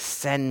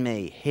 Send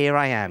me. Here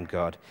I am,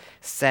 God.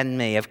 Send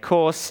me. Of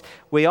course,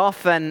 we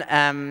often,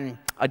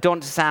 I don't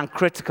want to sound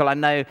critical. I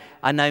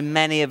know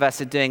many of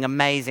us are doing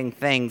amazing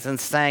things and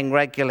saying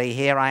regularly,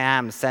 here I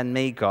am, send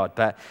me, God.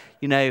 But,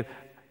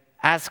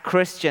 as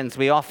Christians,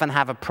 we often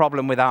have a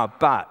problem with our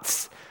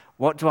buts.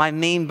 What do I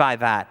mean by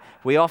that?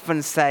 We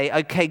often say,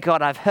 okay,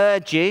 God, I've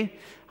heard you,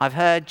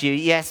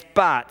 yes,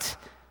 but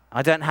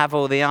I don't have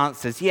all the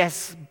answers.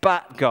 Yes,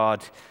 but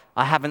God,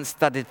 I haven't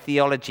studied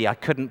theology, I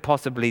couldn't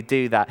possibly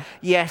do that.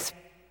 Yes,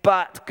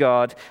 but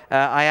God,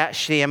 I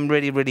actually am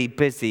really, really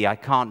busy. I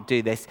can't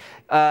do this.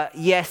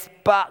 Yes,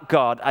 but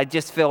God, I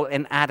just feel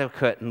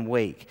inadequate and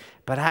weak.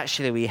 But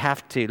actually we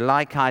have to,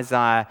 like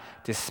Isaiah,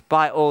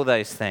 despite all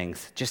those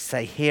things, just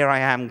say, here I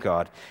am,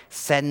 God,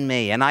 send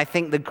me. And I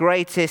think the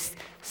greatest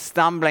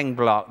stumbling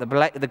block,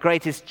 the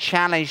greatest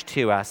challenge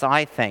to us,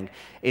 I think,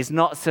 is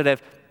not sort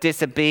of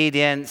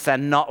disobedience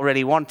and not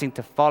really wanting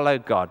to follow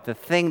God. The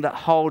thing that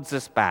holds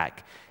us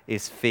back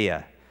is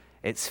fear.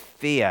 It's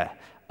fear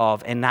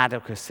of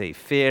inadequacy,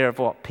 fear of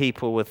what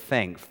people would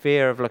think,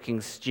 fear of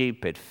looking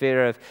stupid,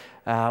 fear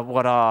of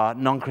what our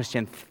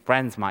non-Christian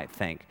friends might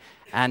think.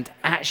 And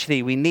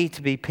actually, we need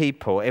to be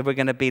people, if we're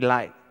going to be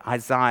like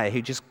Isaiah,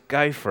 who just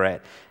go for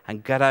it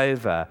and get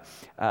over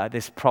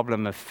this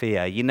problem of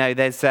fear. You know,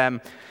 there's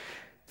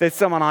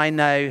someone I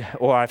know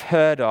or I've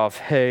heard of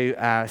who,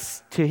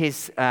 to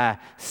his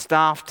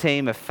staff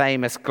team, a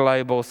famous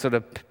global sort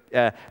of,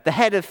 the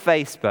head of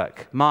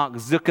Facebook, Mark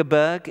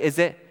Zuckerberg, is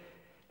it?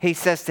 He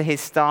says to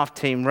his staff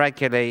team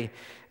regularly,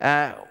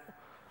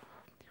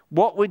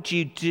 what would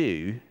you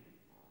do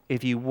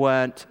if you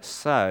weren't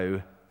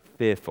so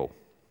fearful?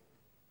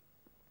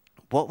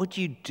 What would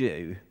you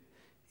do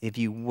if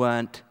you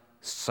weren't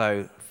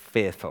so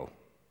fearful?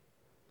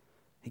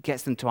 He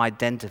gets them to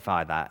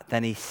identify that.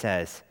 Then he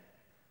says,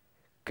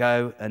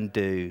 go and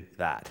do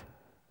that.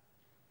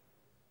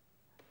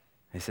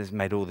 He says,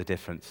 made all the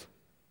difference.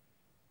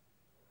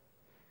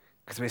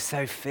 Because we're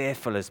so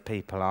fearful as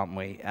people, aren't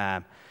we?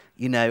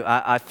 You know,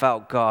 I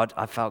felt God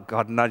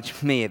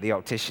nudge me at the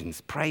opticians.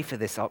 Pray for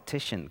this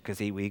optician, because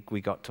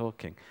we got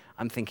talking.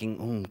 I'm thinking,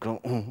 oh,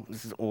 God,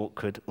 this is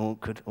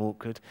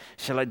awkward.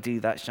 Shall I do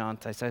that,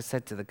 shan't I? So I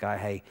said to the guy,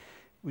 hey,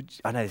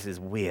 I know this is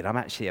weird. I'm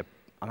actually a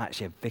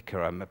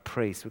vicar. I'm a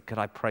priest. Could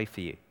I pray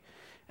for you?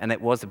 And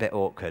it was a bit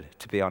awkward,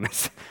 to be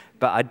honest.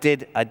 But I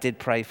did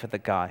pray for the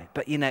guy.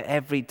 But, you know,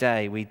 every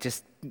day we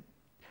just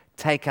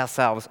take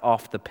ourselves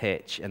off the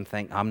pitch and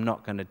think, I'm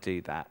not going to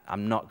do that.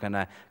 I'm not going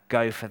to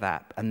go for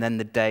that. And then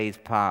the days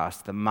pass,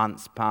 the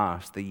months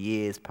pass, the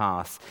years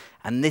pass.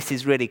 And this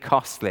is really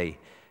costly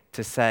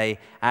to say,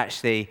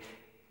 actually,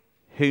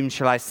 whom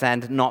shall I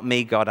send? Not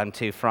me, God, I'm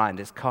too frightened.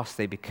 It's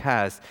costly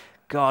because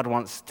God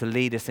wants to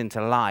lead us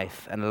into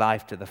life and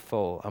life to the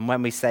full. And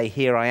when we say,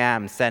 here I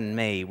am, send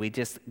me, we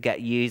just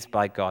get used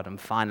by God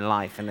and find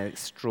life in an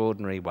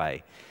extraordinary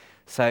way.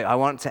 So I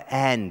want to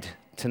end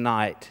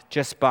tonight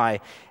just by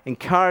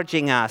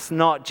encouraging us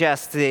not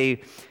just to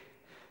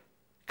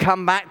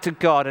come back to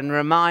God and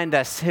remind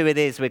us who it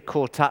is we're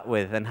caught up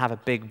with and have a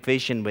big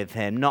vision with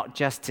him, not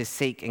just to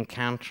seek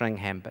encountering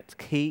him, but to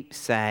keep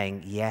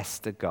saying yes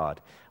to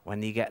God.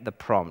 When you get the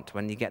prompt,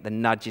 when you get the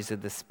nudges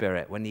of the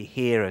Spirit, when you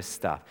hear of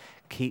stuff,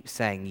 keep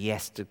saying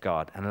yes to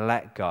God and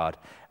let God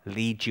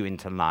lead you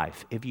into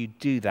life. If you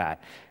do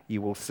that,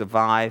 you will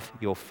survive,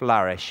 you'll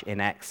flourish in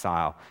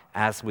exile,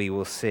 as we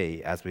will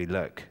see as we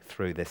look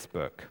through this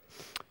book.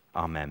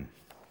 Amen.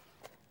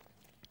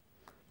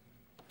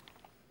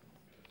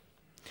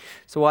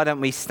 So why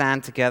don't we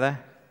stand together?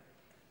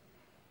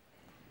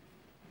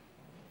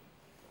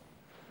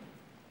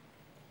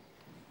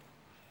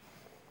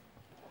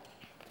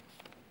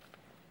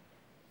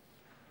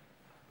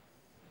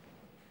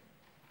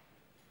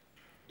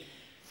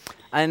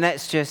 And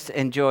let's just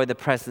enjoy the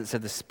presence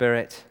of the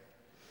Spirit.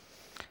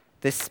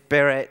 This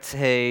Spirit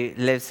who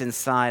lives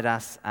inside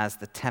us as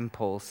the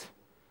temples.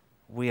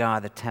 We are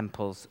the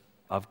temples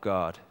of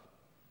God.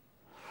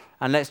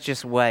 And let's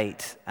just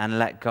wait and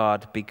let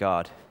God be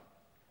God.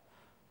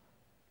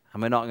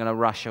 And we're not going to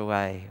rush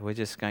away. We're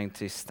just going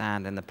to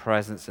stand in the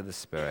presence of the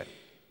Spirit.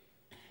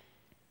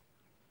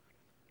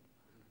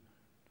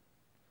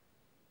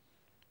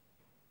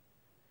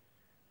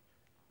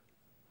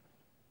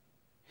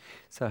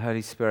 So,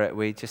 Holy Spirit,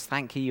 we just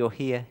thank you you're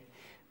here.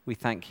 We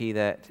thank you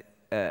that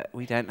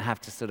we don't have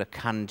to sort of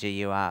conjure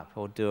you up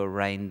or do a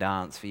rain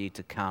dance for you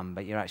to come,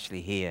 but you're actually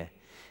here.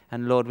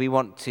 And Lord, we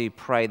want to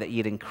pray that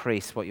you'd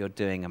increase what you're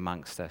doing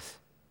amongst us.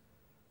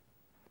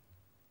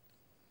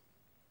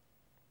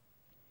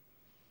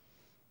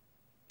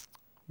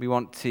 We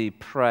want to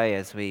pray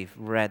as we've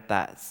read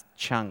that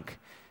chunk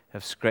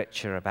of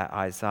scripture about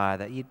Isaiah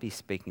that you'd be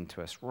speaking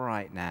to us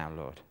right now,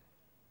 Lord.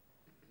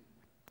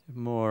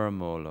 More and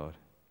more, Lord.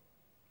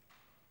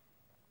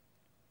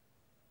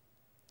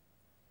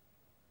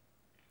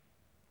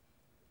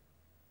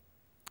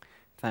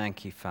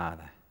 Thank you,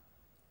 Father.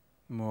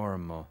 More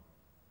and more.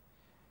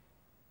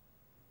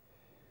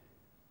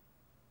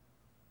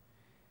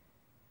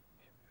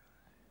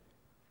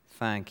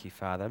 Thank you,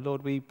 Father.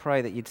 Lord, we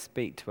pray that you'd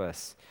speak to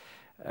us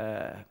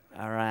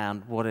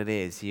around what it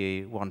is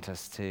you want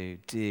us to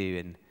do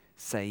and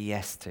say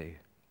yes to.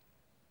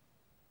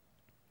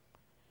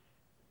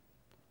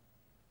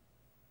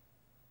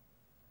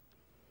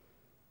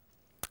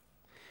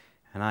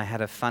 And I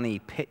had a funny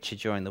picture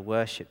during the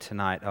worship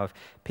tonight of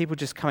people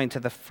just coming to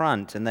the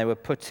front and they were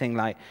putting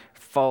like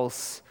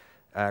false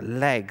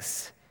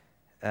legs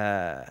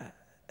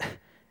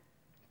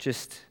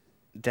just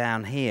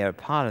down here, a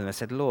pile of them. I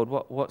said, Lord,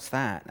 what's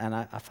that? And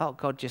I felt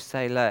God just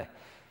say, look,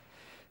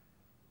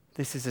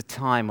 this is a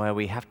time where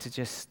we have to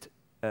just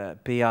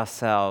be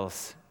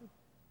ourselves,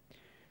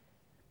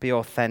 be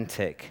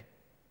authentic.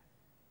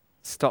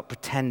 Stop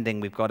pretending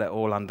we've got it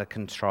all under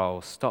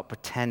control. Stop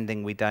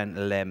pretending we don't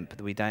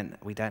limp, we don't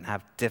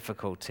have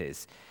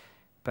difficulties.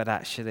 But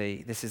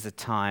actually, this is a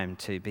time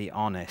to be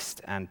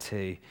honest and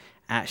to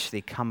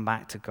actually come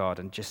back to God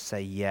and just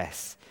say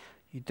yes.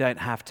 You don't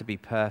have to be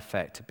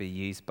perfect to be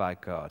used by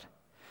God.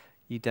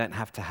 You don't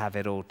have to have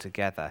it all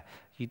together.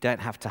 You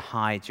don't have to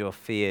hide your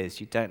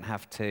fears. You don't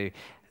have to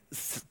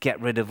get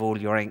rid of all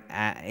your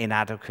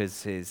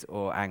inadequacies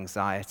or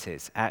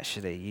anxieties.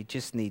 Actually, you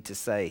just need to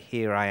say,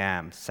 here I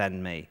am,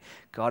 send me.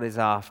 God is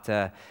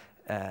after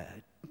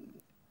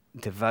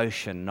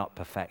devotion, not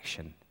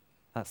perfection.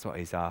 That's what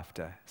he's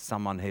after.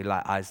 Someone who,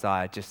 like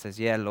Isaiah, just says,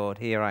 yeah, Lord,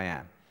 here I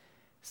am,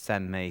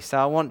 send me. So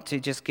I want to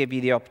just give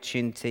you the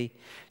opportunity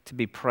to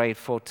be prayed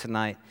for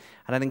tonight.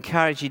 And I'd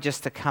encourage you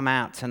just to come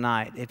out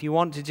tonight. If you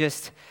want to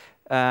just,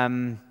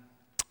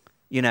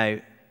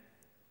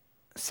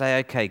 say,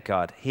 okay,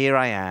 God, here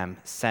I am,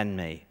 send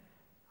me.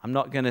 I'm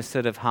not going to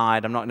sort of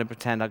hide. I'm not going to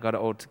pretend I've got it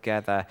all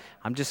together.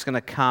 I'm just going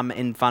to come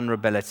in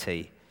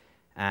vulnerability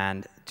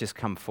and just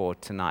come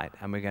forward tonight,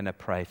 and we're going to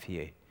pray for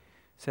you.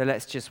 So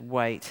let's just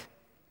wait,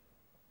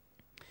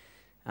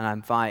 and I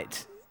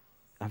invite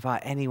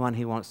anyone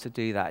who wants to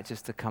do that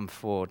just to come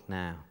forward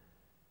now.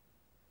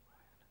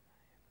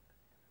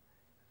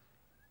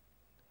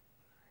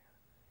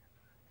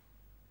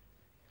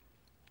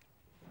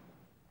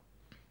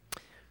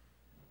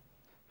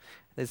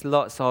 There's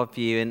lots of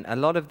you, and a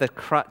lot of the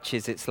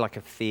crutches, it's like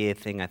a fear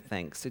thing, I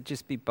think. So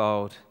just be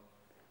bold.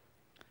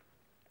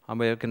 And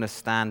we're going to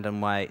stand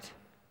and wait.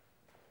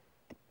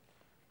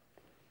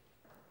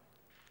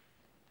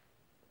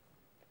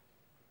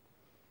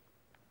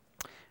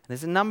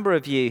 There's a number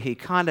of you who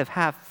kind of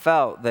have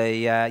felt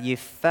you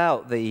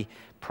felt the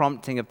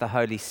prompting of the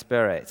Holy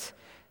Spirit,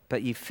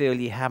 but you feel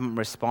you haven't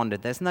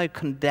responded. There's no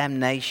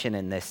condemnation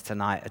in this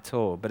tonight at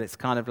all, but it's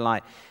kind of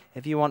like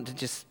if you want to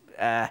just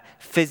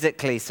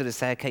physically sort of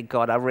say, okay,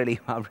 God, I really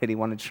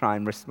want to try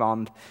and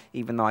respond,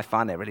 even though I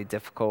find it really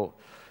difficult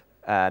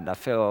and I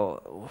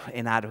feel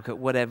inadequate,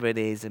 whatever it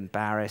is,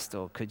 embarrassed,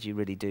 or could you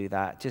really do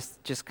that?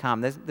 Just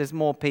come. There's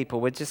more people.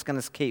 We're just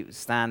going to keep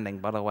standing,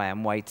 by the way,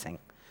 and waiting.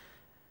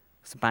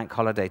 It's a bank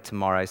holiday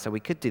tomorrow, so we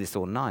could do this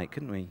all night,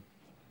 couldn't we?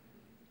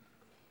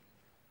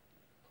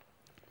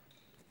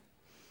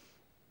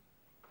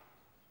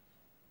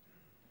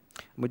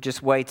 We're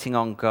just waiting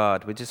on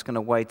God. We're just going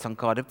to wait on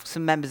God. If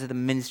some members of the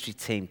ministry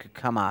team could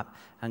come up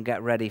and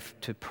get ready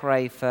to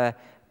pray for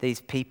these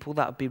people,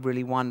 that would be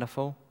really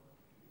wonderful.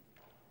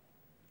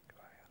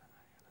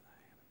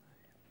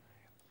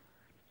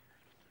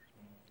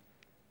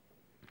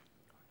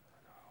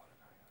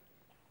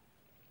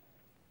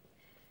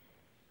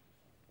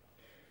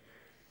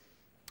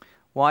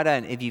 Why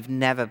don't, if you've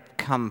never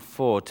come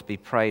forward to be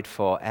prayed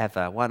for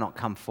ever, why not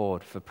come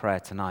forward for prayer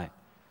tonight?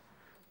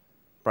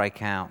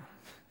 Break out.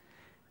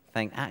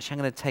 Think, actually, I'm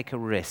going to take a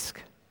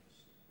risk.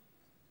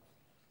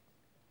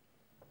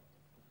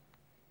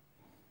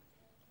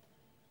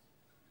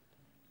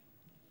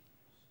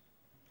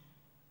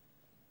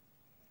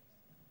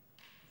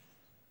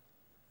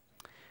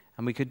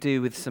 And we could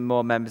do with some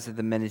more members of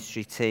the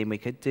ministry team. We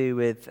could do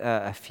with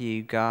a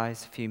few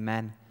guys, a few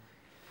men.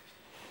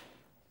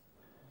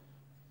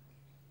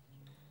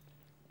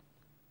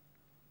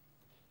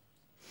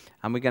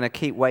 And we're going to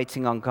keep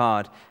waiting on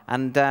God.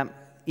 And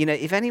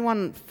if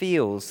anyone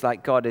feels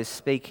like God is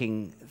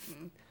speaking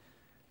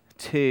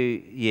to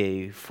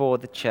you for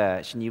the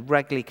church, and you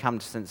regularly come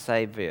to St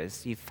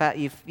Saviour's, you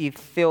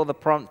feel the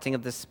prompting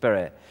of the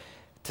Spirit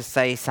to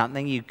say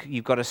something,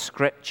 you've got a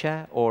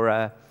scripture or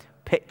a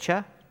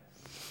picture,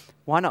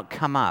 why not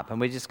come up?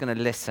 And we're just going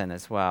to listen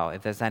as well,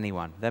 if there's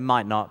anyone. There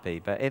might not be,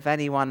 but if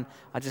anyone,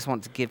 I just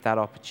want to give that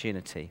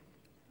opportunity.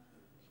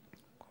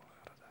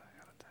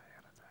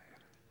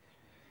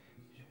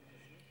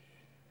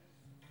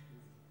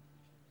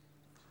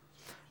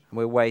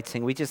 We're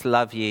waiting. We just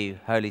love you,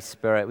 Holy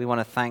Spirit. We want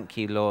to thank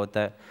you, Lord,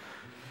 that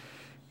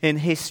in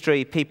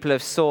history people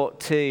have sought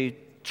to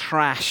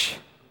trash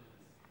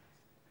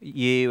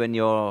you and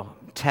your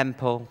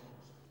temple,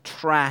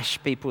 trash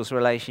people's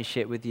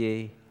relationship with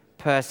you,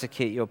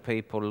 persecute your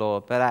people,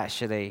 Lord. But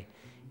actually,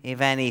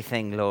 if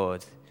anything,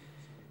 Lord,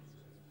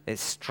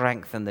 it's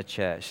strengthened the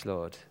church,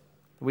 Lord.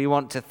 We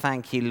want to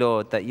thank you,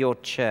 Lord, that your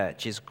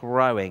church is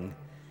growing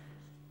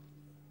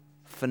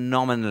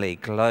phenomenally,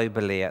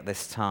 globally at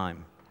this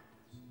time.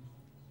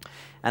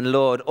 And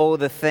Lord, all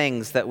the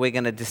things that we're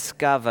going to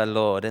discover,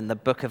 Lord, in the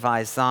book of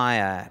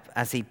Isaiah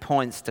as he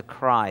points to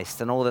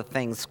Christ, and all the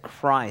things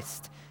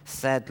Christ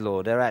said,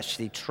 Lord, are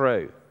actually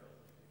true.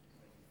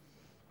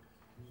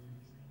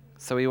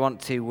 So we want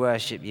to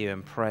worship you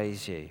and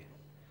praise you.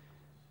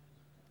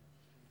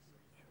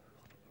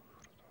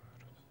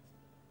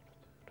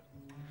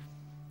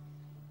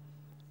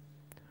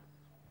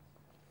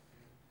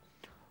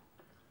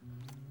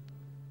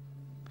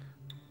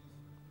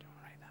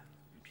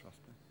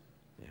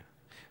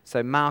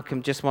 So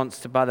Malcolm just wants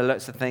to, by the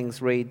looks of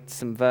things, read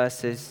some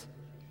verses.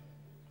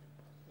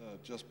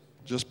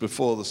 Just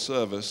before the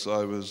service,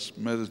 I was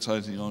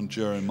meditating on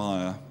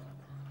Jeremiah,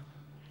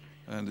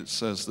 and it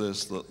says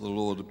this, that the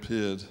Lord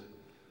appeared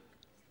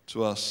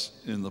to us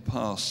in the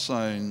past,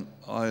 saying,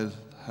 I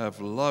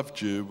have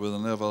loved you with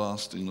an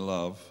everlasting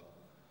love.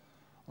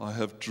 I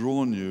have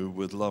drawn you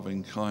with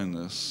loving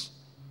kindness.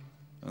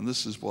 And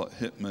this is what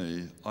hit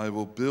me. I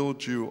will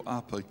build you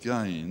up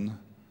again,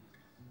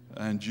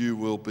 and you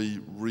will be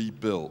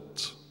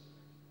rebuilt.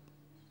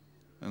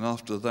 And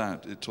after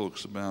that, it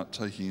talks about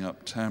taking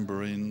up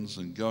tambourines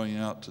and going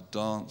out to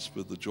dance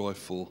with the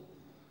joyful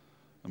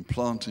and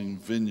planting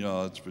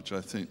vineyards, which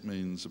I think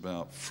means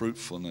about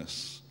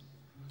fruitfulness.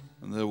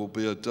 And there will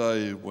be a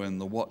day when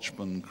the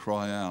watchmen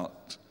cry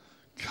out,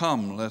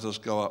 come, let us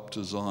go up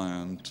to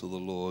Zion, to the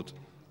Lord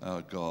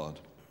our God.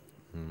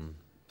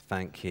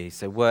 Thank you.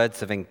 So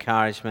words of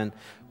encouragement,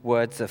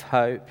 words of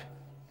hope.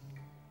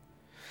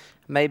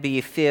 Maybe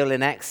you feel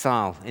in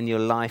exile in your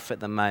life at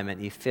the moment.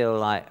 You feel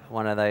like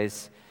one of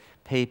those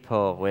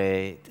people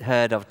we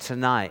heard of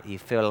tonight. You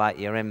feel like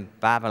you're in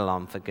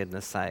Babylon, for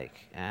goodness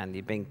sake, and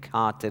you've been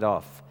carted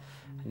off,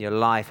 and your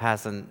life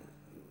hasn't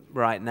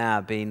right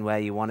now been where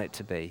you want it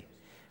to be.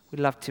 We'd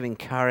love to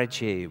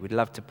encourage you. We'd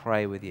love to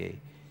pray with you.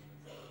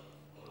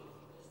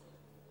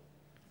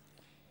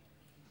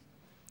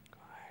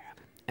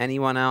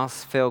 Anyone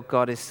else feel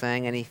God is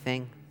saying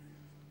anything?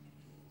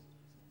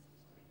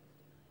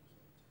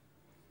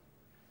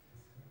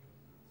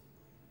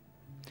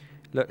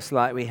 Looks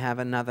like we have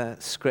another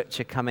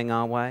scripture coming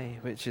our way,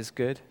 which is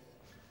good.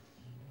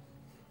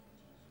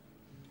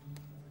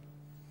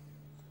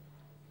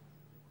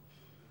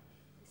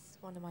 This is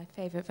one of my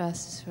favourite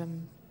verses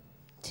from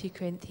 2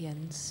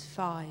 Corinthians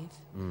 5.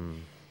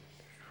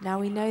 Now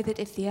we know that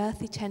if the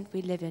earthly tent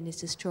we live in is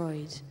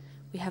destroyed,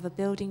 we have a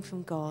building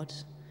from God,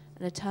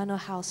 an eternal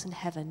house in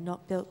heaven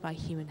not built by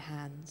human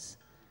hands.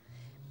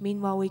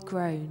 Meanwhile we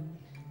groan,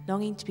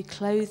 longing to be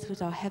clothed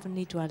with our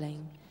heavenly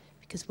dwelling,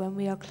 because when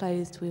we are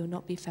clothed we will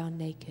not be found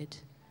naked.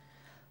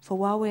 For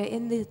while we are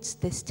in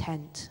this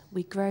tent,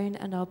 we groan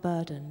and are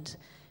burdened,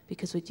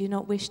 because we do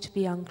not wish to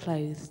be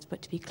unclothed,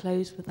 but to be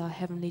clothed with our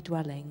heavenly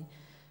dwelling,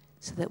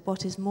 so that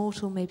what is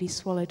mortal may be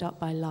swallowed up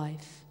by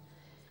life.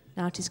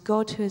 Now it is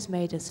God who has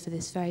made us for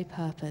this very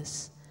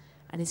purpose,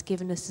 and has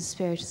given us the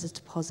Spirit as a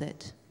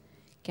deposit,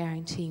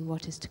 guaranteeing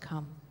what is to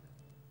come.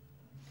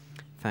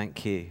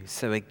 Thank you.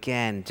 So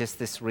again, just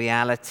this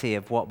reality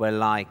of what we're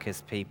like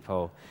as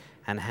people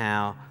and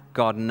how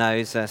God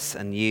knows us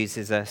and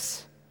uses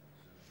us.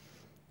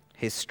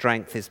 His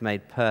strength is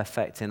made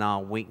perfect in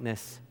our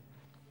weakness.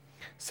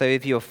 So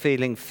if you're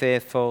feeling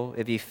fearful,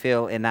 if you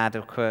feel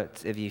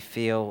inadequate, if you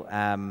feel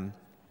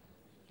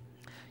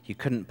you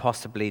couldn't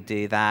possibly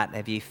do that,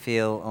 if you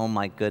feel, oh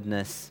my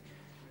goodness,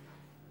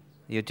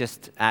 you're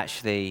just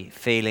actually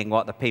feeling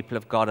what the people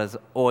of God has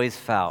always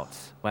felt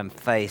when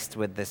faced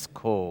with this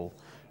call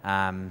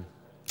to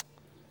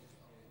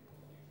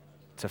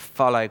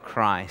follow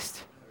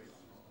Christ.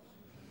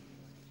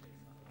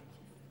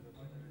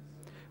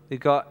 We've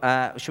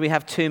got. Should we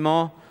have two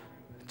more?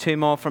 Two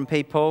more from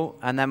people,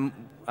 and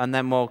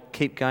then we'll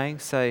keep going.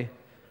 So,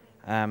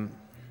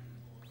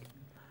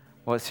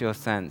 what's your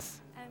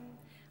sense? I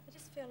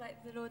just feel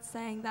like the Lord's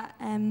saying that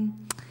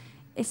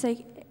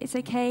it's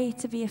okay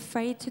to be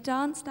afraid to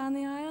dance down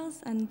the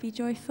aisles and be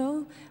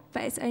joyful,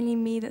 but it's only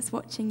me that's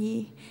watching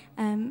you,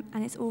 and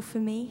it's all for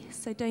me.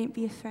 So don't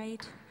be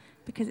afraid,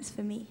 because it's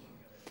for me.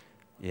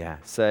 Yeah,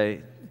 so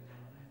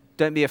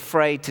don't be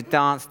afraid to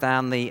dance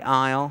down the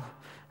aisle.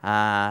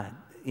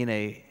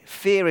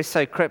 Fear is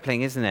so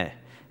crippling, isn't it?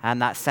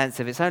 And that sense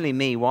of it's only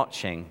me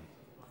watching.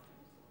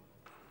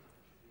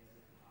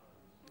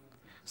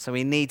 So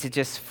we need to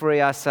just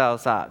free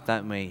ourselves up,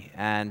 don't we?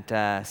 And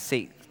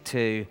seek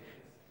to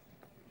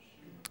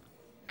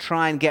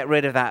try and get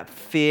rid of that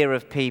fear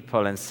of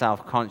people and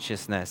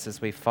self-consciousness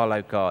as we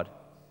follow God.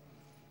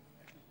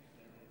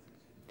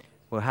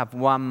 We'll have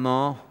one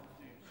more.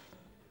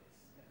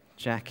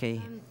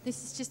 Jackie?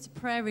 This is just a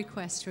prayer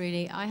request,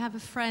 really. I have a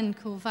friend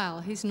called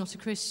Val who's not a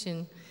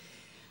Christian,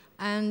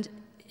 and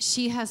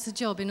she has the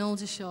job in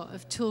Aldershot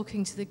of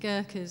talking to the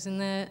Gurkhas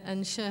and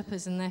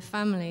Sherpas and their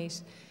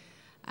families.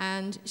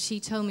 And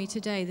she told me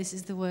today this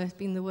is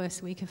been the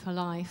worst week of her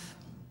life.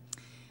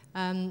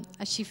 As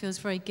she feels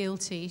very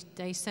guilty,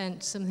 they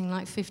sent something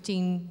like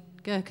 15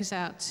 Gurkhas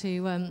out to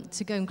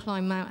go and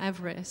climb Mount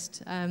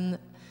Everest, and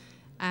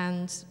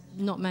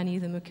not many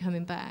of them are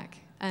coming back.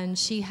 And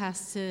she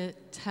has to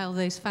tell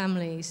those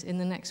families in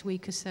the next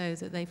week or so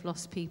that they've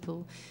lost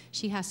people.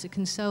 She has to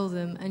console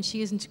them, and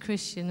she isn't a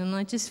Christian. And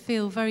I just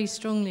feel very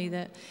strongly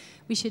that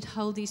we should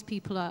hold these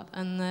people up,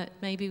 and that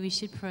maybe we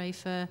should pray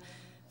for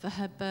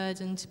her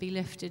burden to be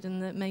lifted,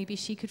 and that maybe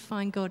she could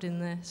find God in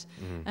this.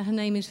 And her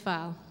name is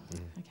Val.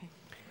 Okay.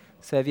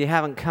 So if you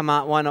haven't come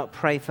up, why not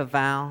pray for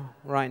Val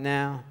right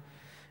now?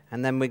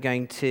 And then we're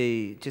going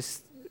to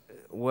just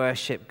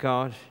worship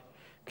God,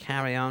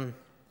 carry on.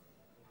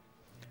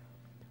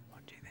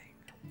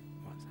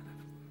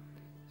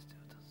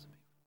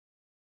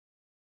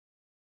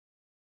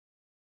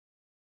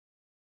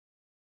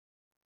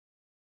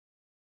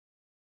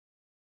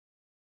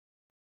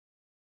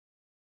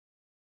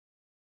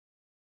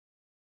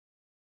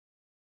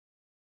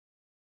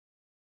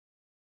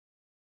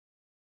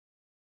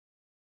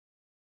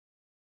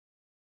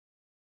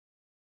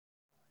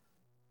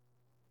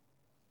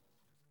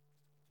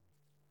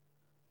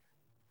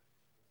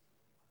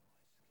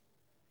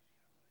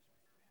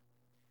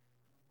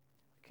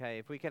 Okay,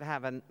 if we could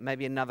have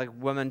maybe another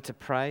woman to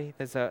pray.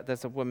 There's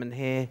a woman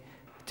here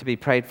to be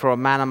prayed for, a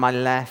man on my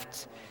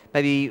left.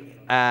 Maybe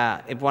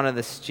if one of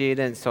the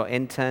students or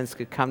interns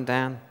could come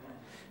down.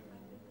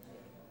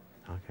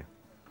 Okay.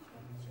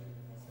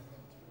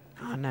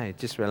 Oh, no,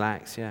 just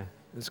relax. Yeah,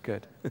 that's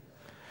good.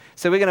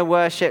 So we're going to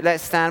worship.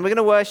 Let's stand. We're going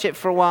to worship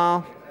for a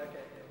while.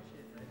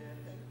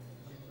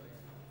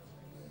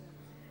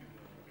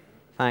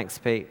 Thanks,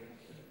 Pete.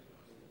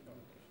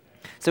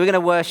 So we're going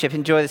to worship.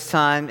 Enjoy this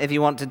time. If you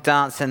want to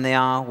dance in the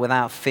aisle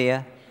without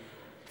fear,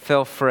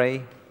 feel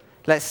free.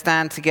 Let's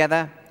stand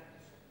together.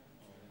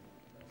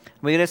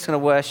 We're just going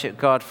to worship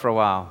God for a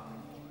while.